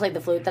he ever played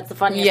the flute. That's the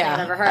funniest thing I've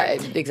ever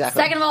heard.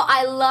 Exactly. Second of all,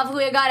 I love who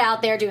he got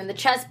out there doing the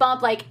chest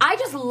bump. Like, I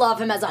just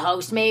love him as a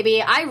host,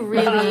 maybe.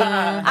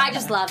 I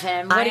just love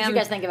him. What did you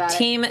guys think about it?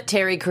 Team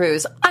Terry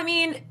Crews. I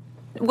mean,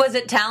 was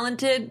it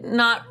talented?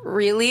 Not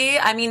really.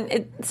 I mean,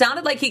 it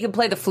sounded like he could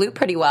play the flute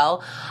pretty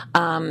well.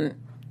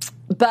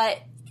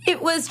 But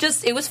it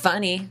was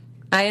funny.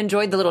 I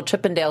enjoyed the little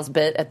Chippendales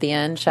bit at the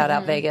end. Shout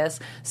out Vegas.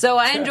 So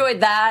I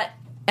enjoyed that.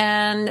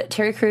 And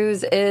Terry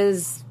Crews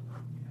is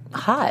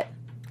hot.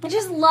 I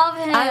just love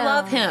him. I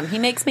love him. He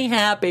makes me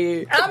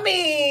happy. I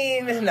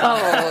mean, no.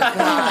 Oh, God.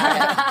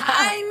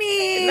 I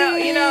mean. No,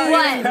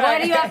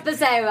 What do you have to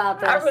say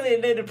about this? I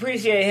really did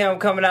appreciate him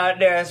coming out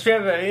there and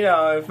stripping,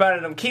 in front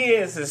of them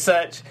kids and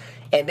such.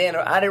 And then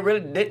I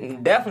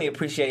didn't definitely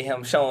appreciate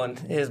him showing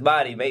his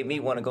body. Made me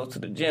want to go to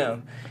the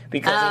gym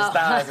because his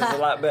thighs is a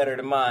lot better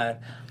than mine.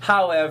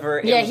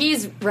 However,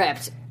 he's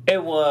ripped.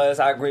 It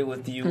was. I agree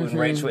with you and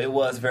Rachel. It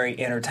was very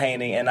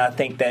entertaining, and I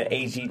think that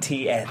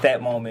AGT at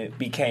that moment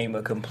became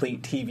a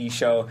complete TV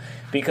show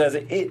because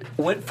it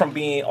went from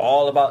being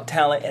all about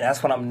talent, and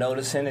that's what I'm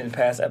noticing in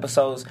past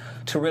episodes,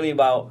 to really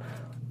about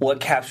what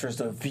captures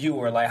the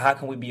viewer. Like, how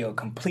can we be a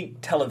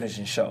complete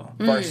television show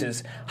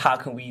versus how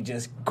can we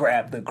just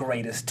grab the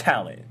greatest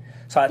talent?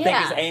 So I think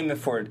it's aiming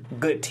for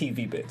good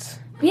TV bits.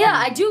 Yeah,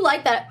 I do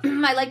like that.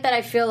 I like that.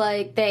 I feel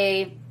like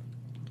they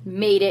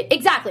made it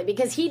exactly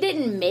because he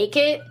didn't make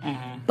it,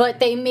 but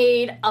they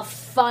made a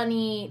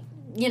funny.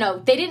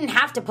 They didn't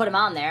have to put him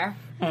on there,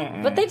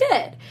 but they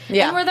did.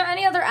 Yeah. And were there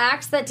any other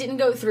acts that didn't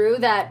go through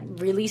that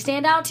really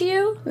stand out to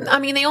you? I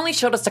mean, they only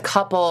showed us a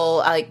couple,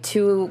 like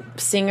 2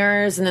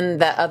 singers, and then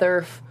that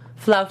other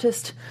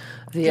flautist.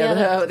 The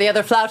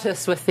other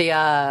flautist with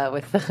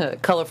the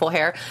colorful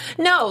hair.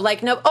 No.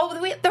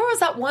 Oh, there was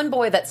that one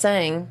boy that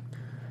sang.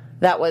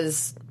 That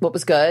was what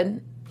was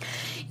good.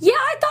 Yeah,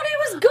 I thought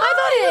it was good. I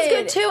thought it was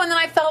good too, and then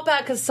I felt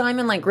bad because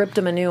Simon ripped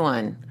him a new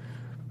one.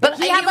 But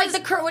he had what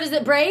is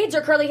it, braids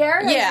or curly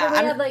hair?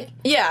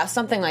 Yeah,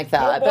 something like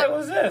that. What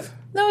was this?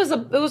 No,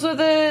 it was with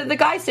the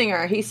guy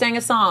singer. He sang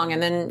a song,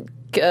 and then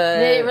they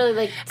didn't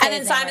really and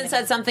then Simon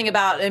said something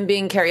about him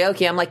being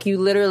karaoke. I'm like, you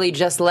literally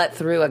just let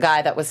through a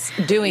guy that was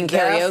doing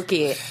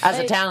karaoke as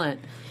a talent.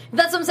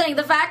 That's what I'm saying.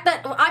 The fact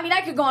that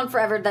I could go on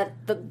forever. That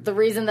the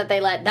reason that they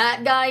let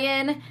that guy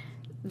in,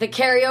 the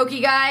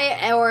karaoke guy,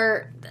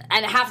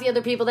 and half the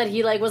other people that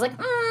he was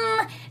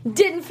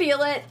didn't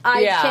feel it.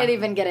 I can't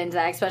even get into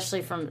that,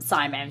 especially from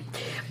Simon.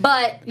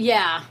 But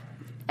yeah,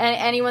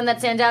 anyone that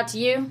stands out to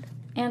you,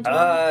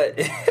 Antoine?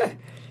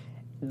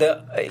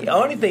 The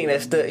only thing you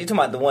talking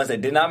about the ones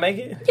that did not make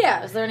it?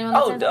 Yeah, is there anyone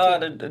that stands out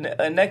to you?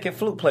 the naked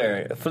flute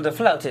player, the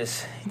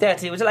flautist.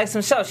 That's it. Would you like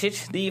some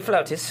sausage? The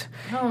flautist.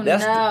 Oh,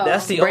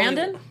 That's the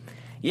Brandon?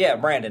 Yeah,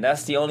 Brandon.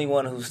 That's the only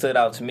one who stood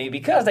out to me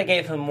because they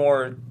gave him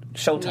more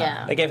showtime.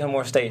 Yeah. They gave him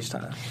more stage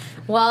time.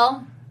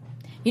 Well,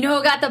 you know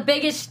who got the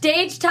biggest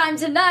stage time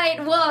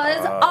tonight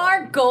was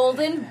our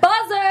golden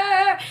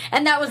buzzer,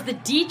 and that was the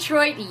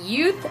Detroit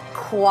Youth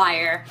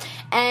Choir.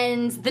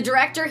 And the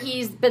director,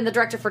 he's been the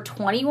director for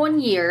 21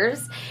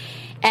 years,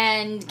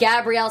 and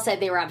Gabrielle said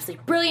they were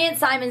absolutely brilliant.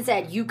 Simon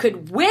said, you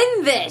could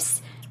win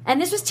this. And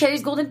this was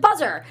Terry's golden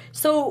buzzer.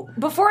 So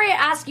before I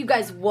ask you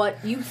guys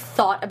what you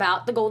thought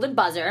about the golden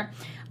buzzer,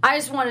 I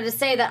just wanted to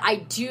say that I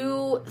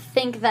do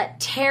think that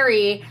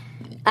Terry,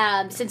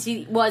 since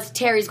he was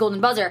Terry's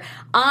golden buzzer,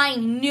 I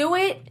knew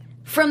it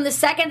from the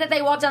second that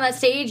they walked on that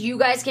stage. You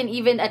guys can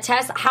even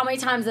attest how many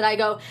times that I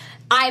go,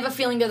 I have a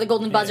feeling that the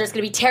golden buzzer is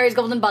going to be Terry's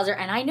golden buzzer,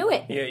 and I knew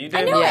it. Yeah, you did.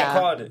 I knew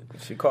it.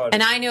 She called it.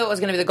 And I knew it was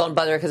going to be the golden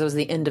buzzer because it was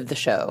the end of the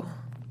show.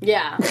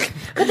 Yeah.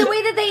 But the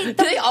way that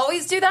Do they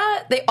always do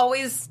that? They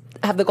always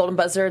have the golden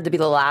buzzer to be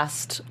the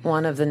last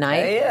one of the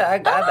night? Yeah,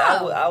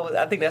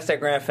 I think that's their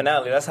grand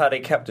finale. That's how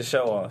they kept the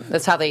show off.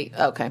 That's how they...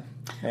 Okay.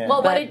 Yeah.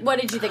 Well, what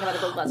did you think about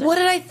the golden buzzer? What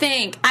did I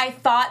think? I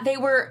thought they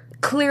were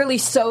clearly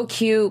so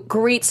cute.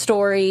 Great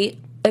story.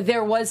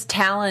 There was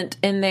talent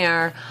in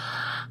there.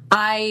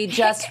 I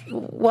just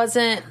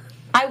wasn't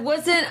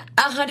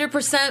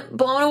 100%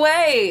 blown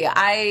away.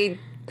 I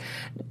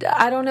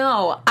don't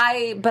know.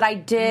 But I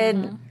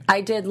did I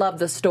did love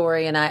the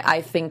story, and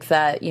I think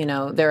that, you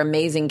know, they're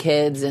amazing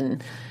kids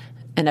and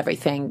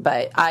everything.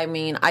 But I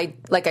mean,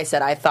 like I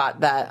said, I thought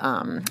that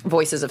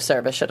Voices of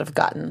Service should have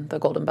gotten the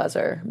golden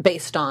buzzer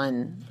based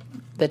on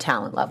the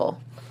talent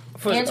level.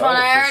 Antoine,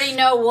 I already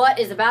know what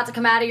is about to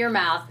come out of your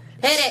mouth.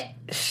 Hit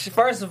it.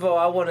 First of all,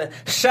 I want to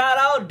shout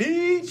out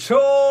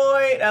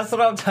Detroit. That's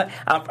what I'm talking.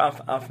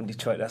 I'm from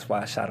Detroit. That's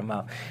why I shout them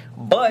out.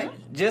 But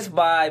just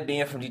by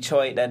being from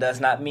Detroit, that does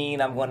not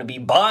mean I'm going to be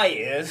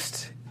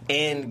biased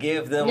and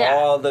give them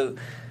all the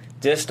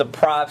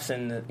props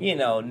and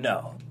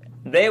no.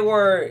 They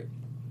were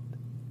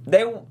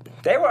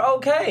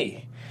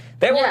okay.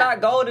 They were not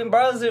golden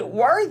buzzer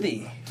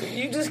worthy.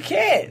 You just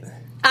can't.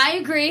 I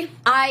agree.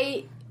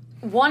 I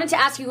wanted to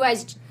ask you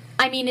guys.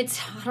 I mean, I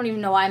don't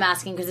even know why I'm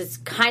asking because it's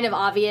kind of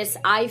obvious.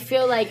 I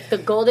feel like the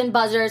golden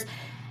buzzers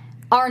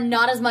are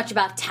not as much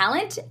about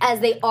talent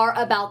as they are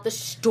about the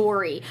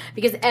story,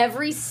 because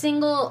every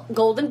single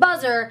golden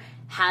buzzer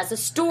has a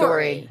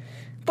story.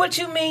 But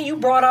you mean you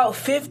brought out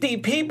 50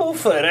 people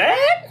for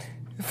that?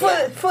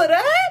 For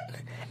that?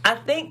 I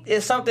think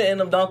it's something in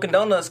the Dunkin'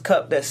 Donuts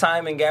cup that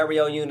Simon,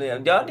 Gabrielle,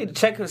 y'all need to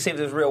check to see if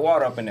there's real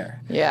water up in there.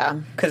 Yeah.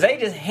 Because they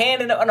just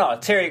handed up. No,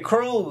 Terry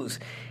Crews.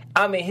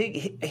 I mean,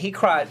 he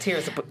cried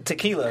tears of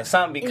tequila or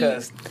something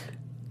because...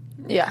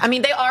 Yeah, I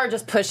mean,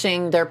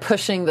 they're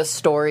pushing the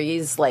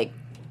stories, like,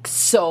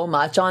 so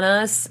much on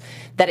us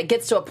that it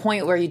gets to a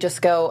point where you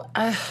just go...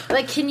 Ugh.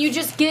 Like, can you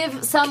just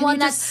give someone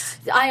that's...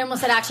 I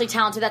almost said actually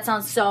talented. That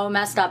sounds so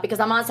messed up because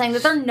I'm not saying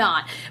that they're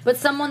not. But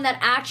someone that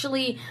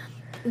actually...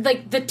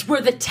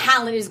 where the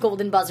talent is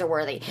golden buzzer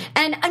worthy.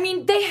 And, I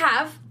mean, they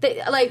have...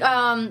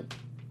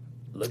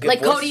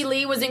 Cody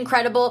Lee was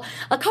incredible.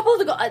 A couple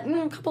of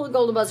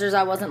golden buzzers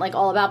I wasn't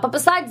all about, but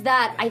besides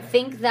that, I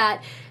think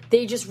that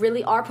they just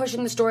really are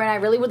pushing the story, and I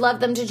really would love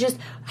them to just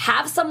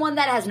have someone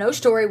that has no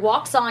story,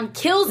 walks on,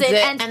 kills it,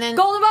 and then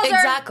golden buzzer.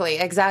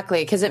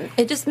 Exactly, because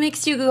it just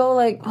makes you go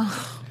like.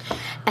 Ugh.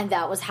 And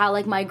that was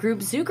how, my group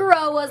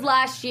Zucchero was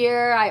last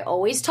year. I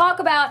always talk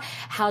about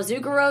how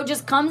Zucchero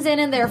just comes in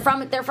and they're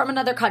from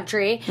another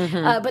country,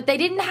 but they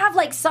didn't have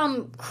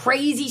some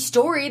crazy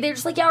story. They're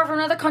just we're from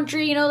another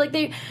country.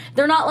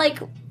 They're not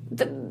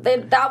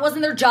that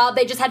wasn't their job.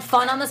 They just had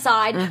fun on the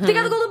side. They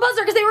got the golden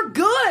buzzer because they were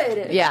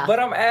good. Yeah. But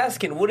I'm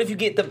asking, what if you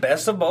get the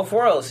best of both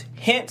worlds?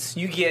 Hence,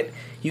 you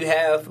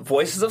have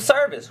Voices of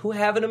Service, who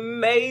have an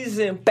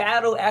amazing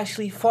battle,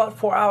 actually fought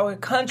for our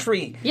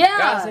country. Yeah.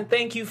 Guys, and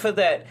thank you for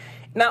that.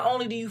 Not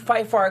only do you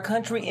fight for our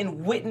country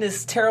and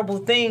witness terrible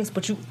things,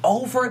 but you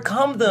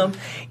overcome them,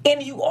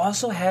 and you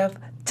also have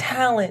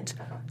talent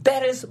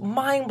that is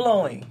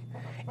mind-blowing.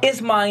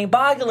 It's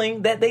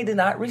mind-boggling that they did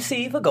not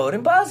receive a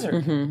golden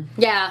buzzer.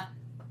 Yeah.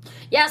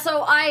 Yeah,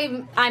 so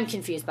I'm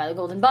confused by the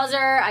golden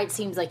buzzer. It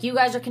seems like you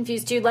guys are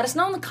confused too. Let us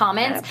know in the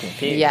comments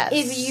if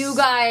you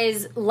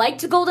guys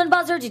liked the golden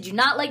buzzer. Did you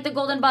not like the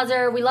golden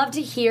buzzer? We love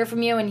to hear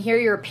from you and hear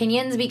your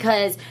opinions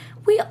because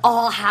we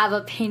all have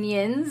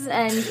opinions,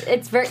 and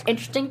it's very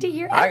interesting to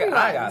hear everyone's.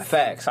 I got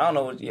facts. I don't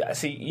know what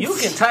see, you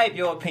can type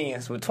your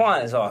opinions, but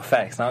Twine is all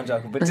facts. No, I'm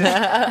joking. But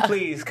just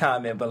please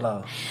comment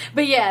below.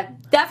 But yeah,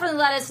 definitely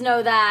let us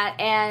know that.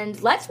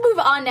 And let's move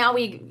on now.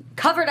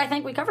 I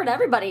think we covered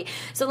everybody.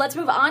 So let's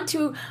move on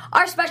to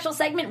our special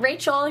segment.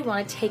 Rachel, you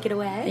want to take it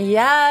away?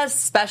 Yes,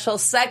 special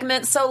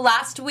segment. So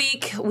last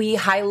week we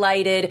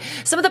highlighted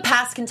some of the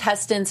past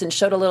contestants and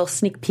showed a little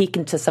sneak peek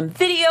into some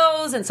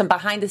videos and some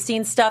behind the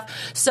scenes stuff.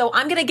 So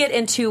I'm going to get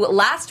into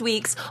last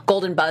week's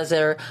golden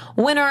buzzer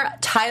winner,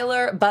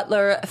 Tyler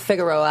Butler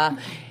Figueroa.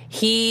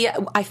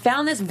 I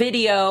found this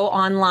video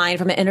online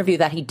from an interview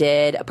that he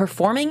did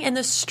performing in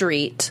the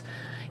street.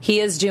 He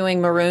is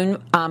doing Maroon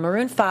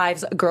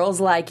 5's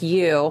Girls Like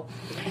You.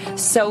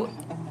 So,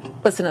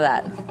 listen to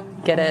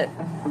that. Get it?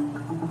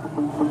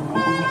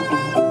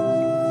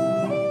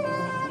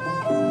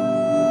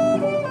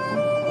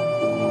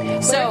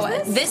 So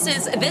this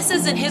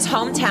is in his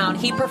hometown.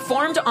 He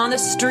performed on the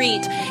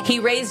street. He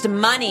raised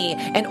money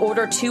in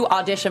order to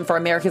audition for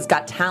America's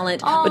Got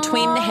Talent. Aww.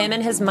 Between him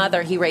and his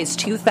mother, he raised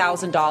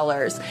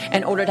 $2,000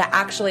 in order to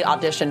actually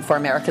audition for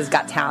America's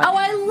Got Talent. Oh,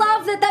 I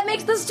love that. That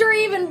makes the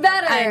story even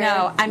better. I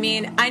know. I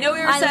mean, I know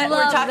we were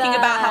talking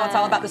about how it's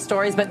all about the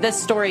stories, but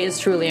this story is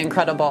truly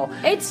incredible.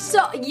 It's so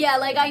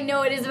I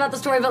know it is about the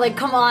story, but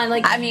come on,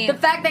 I mean, the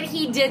fact that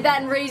he did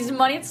that and raised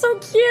money, it's so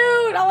cute.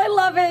 Oh, I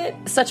love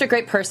it. Such a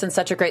great person,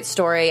 such a great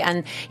story.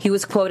 And he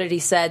was quoted, he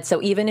said,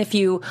 "So even if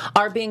you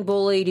are being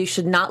bullied, you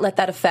should not let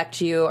that affect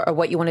you or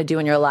what you want to do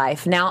in your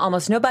life. Now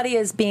almost nobody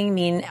is being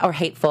mean or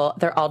hateful.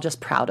 They're all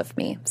just proud of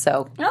me."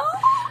 So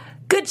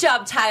Good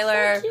job,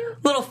 Tyler. Thank you.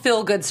 Little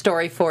feel-good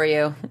story for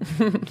you.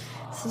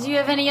 So do you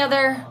have any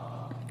other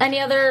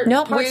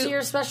Nope, parts of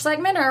your special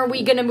segment, or are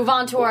we going to move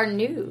on to our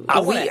news? I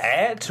want to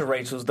add to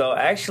Rachel's, though.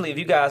 Actually, if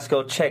you guys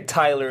go check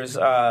Tyler's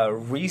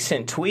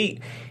recent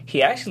tweet,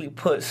 he actually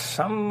put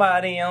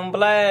somebody on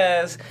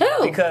blast.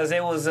 Who? Because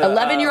it was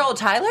 11-year-old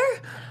Tyler?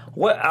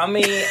 What I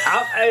mean,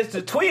 as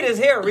the tweet is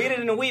here. Read it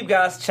in the week,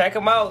 guys. Check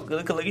him out.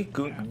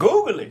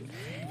 Google it.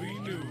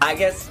 I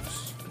guess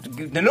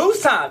the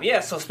news time. Yeah.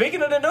 So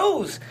speaking of the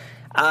news,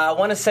 I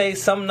want to say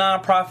some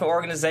nonprofit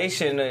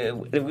organization.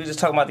 We were just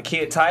talking about the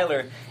kid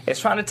Tyler is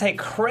trying to take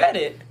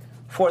credit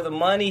for the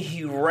money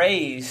he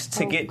raised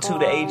to get to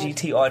the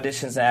AGT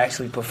auditions and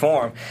actually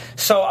perform.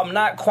 So I'm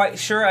not quite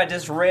sure. I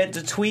just read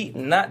the tweet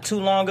not too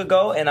long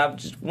ago, and I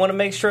just want to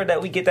make sure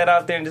that we get that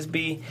out there and just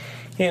be,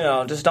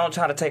 just don't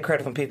try to take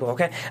credit from people,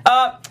 okay?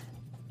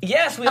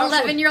 Yes, we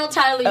 11-year-old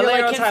Tyler, you're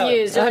like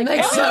confused. I'm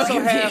like we so also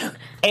confused. have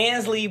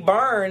Ansley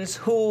Burns,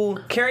 who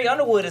Carrie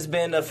Underwood has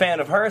been a fan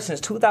of her since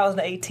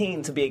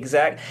 2018, to be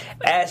exact.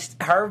 As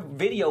her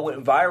video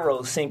went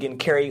viral singing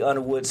Carrie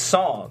Underwood's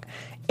song.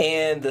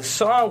 And the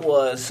song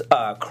was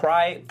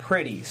Cry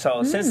Pretty.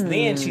 So since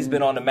then, she's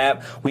been on the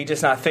map. We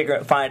just not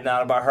finding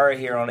out about her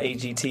here on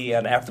AGT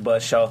and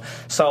AfterBuzz show.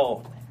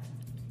 So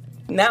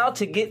now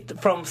to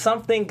get from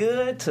something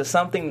good to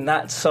something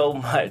not so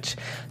much.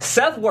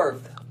 Seth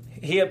Worth,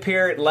 he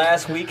appeared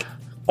last week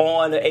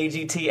on the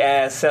AGT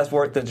as Seth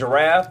Worth the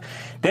Giraffe.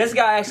 This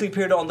guy actually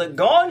appeared on The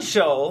Gone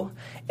Show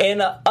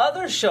and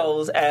other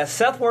shows as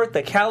Seth Worth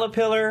the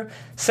Caterpillar,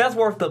 Seth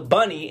Worth the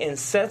Bunny, and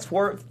Seth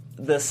Worth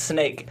the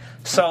Snake.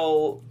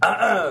 So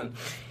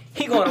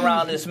he going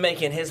around just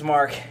making his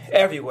mark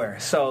everywhere.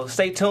 So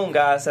stay tuned,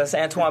 guys. That's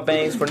Antoine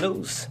Baines for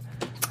news.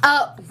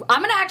 I'm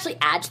going to actually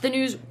add to the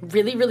news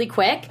really, really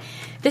quick.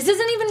 This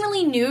isn't even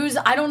really news.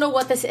 I don't know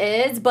what this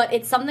is, but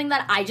it's something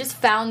that I just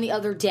found the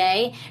other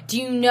day. Do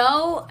you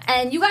know,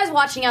 and you guys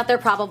watching out there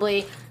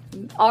probably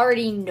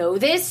already know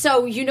this,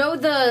 so you know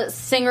the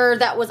singer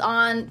that was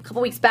on a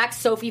couple weeks back,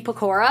 Sophie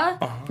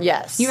Pecora?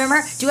 Yes. You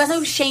remember? Do you guys know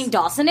who Shane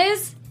Dawson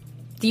is?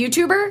 The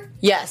YouTuber?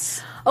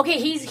 Yes. Okay,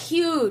 he's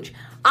huge.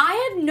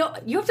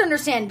 You have to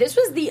understand, this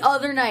was the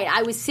other night.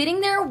 I was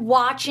sitting there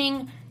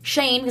watching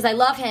Shane, because I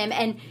love him,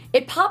 and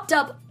it popped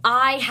up,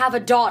 I have a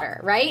daughter,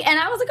 right? And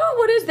I was like, oh,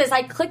 what is this?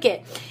 I click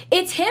it.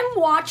 It's him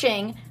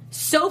watching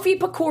Sophie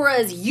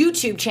Pecora's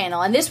YouTube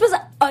channel, and this was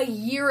a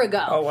year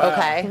ago. Oh, wow.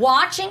 Okay.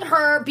 Watching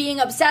her, being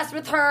obsessed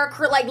with her,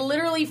 like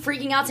literally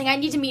freaking out, saying, I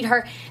need to meet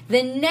her.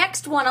 The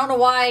next one, I don't know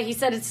why he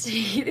said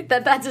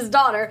that's his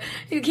daughter.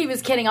 He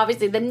was kidding,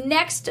 obviously. The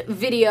next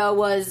video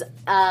was,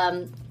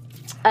 I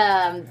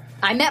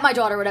met my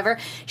daughter, whatever.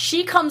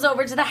 She comes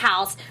over to the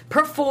house,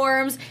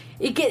 performs.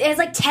 It has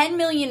like 10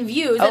 million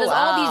views. It has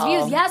all these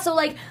views. Yeah, so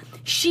like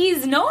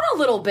she's known a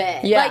little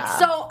bit. Yeah. Like,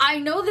 so I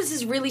know this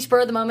is really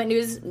spur of the moment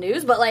news,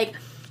 but like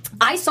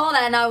I saw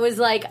that and I was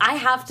like, I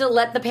have to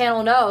let the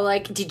panel know.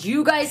 Like, did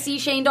you guys see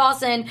Shane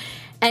Dawson?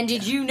 And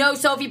did you know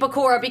Sophie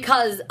Pecora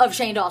because of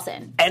Shane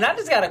Dawson? And I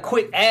just got a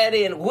quick add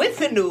in with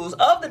the news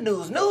of the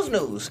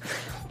news.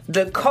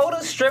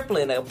 Dakota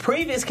Stripling, a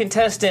previous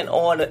contestant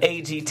on the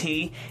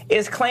AGT,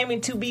 is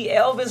claiming to be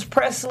Elvis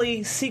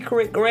Presley's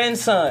secret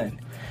grandson.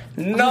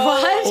 No,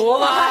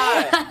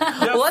 What?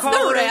 What's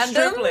the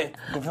random? Stripling.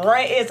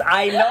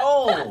 I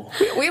know.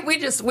 We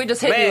just hit you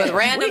with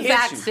random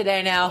facts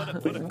today now.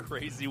 What a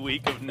crazy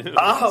week of news.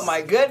 Oh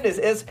my goodness,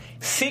 it's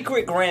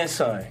secret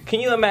grandson.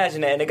 Can you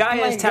imagine that? And the guy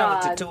Oh my is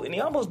talented God. too, and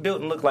he almost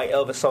built and looked like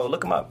Elvis. So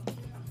look him up.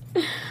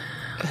 All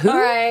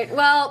right.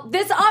 Well,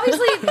 this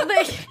obviously...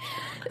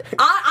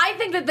 I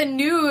think that the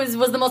news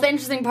was the most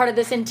interesting part of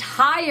this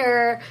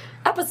entire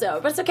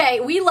episode. But it's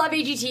okay. We love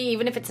AGT,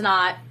 even if it's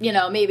not,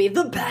 maybe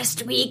the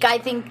best week. I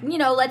think,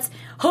 let's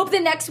hope the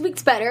next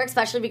week's better,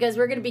 especially because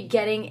we're going to be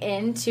getting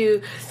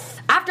into...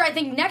 After, I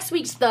think, next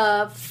week's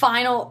the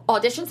final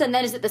auditions, and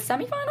then is it the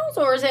semifinals,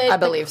 or is it I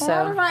believe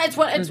so. It's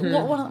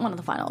one of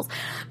the finals.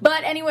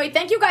 But anyway,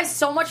 thank you guys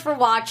so much for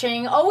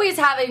watching. Always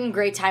having a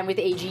great time with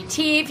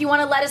AGT. If you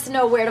want to let us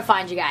know where to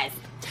find you guys.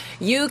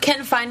 You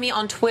can find me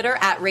on Twitter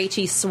at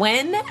Rachie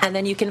Swin, and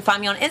then you can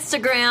find me on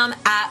Instagram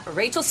at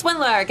Rachel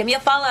Swindler. Give me a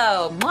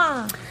follow.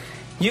 Mwah.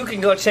 You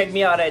can go check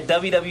me out at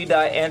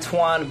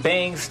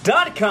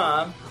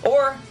www.antoinebangs.com,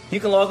 or you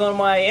can log on to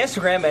my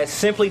Instagram at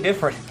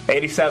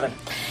simplydifferent87.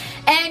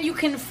 And you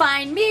can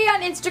find me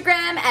on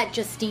Instagram at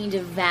Justine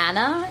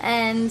Devana.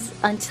 And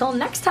until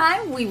next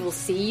time, we will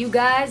see you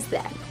guys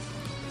then.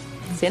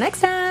 See you next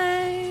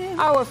time.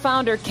 Our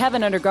founder,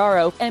 Kevin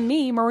Undergaro, and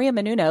me, Maria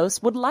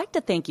Menounos, would like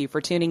to thank you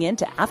for tuning in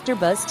to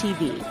AfterBuzz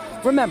TV.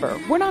 Remember,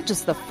 we're not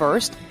just the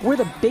first, we're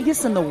the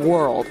biggest in the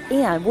world,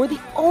 and we're the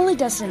only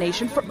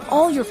destination for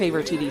all your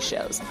favorite TV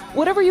shows.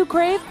 Whatever you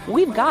crave,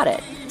 we've got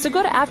it. So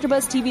go to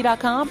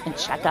AfterBuzzTV.com and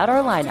check out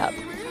our lineup.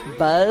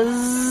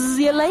 Buzz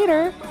you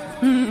later.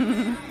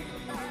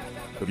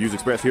 The views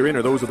expressed herein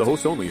are those of the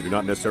hosts only and do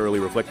not necessarily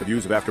reflect the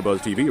views of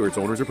AfterBuzz TV or its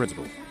owners or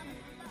principals.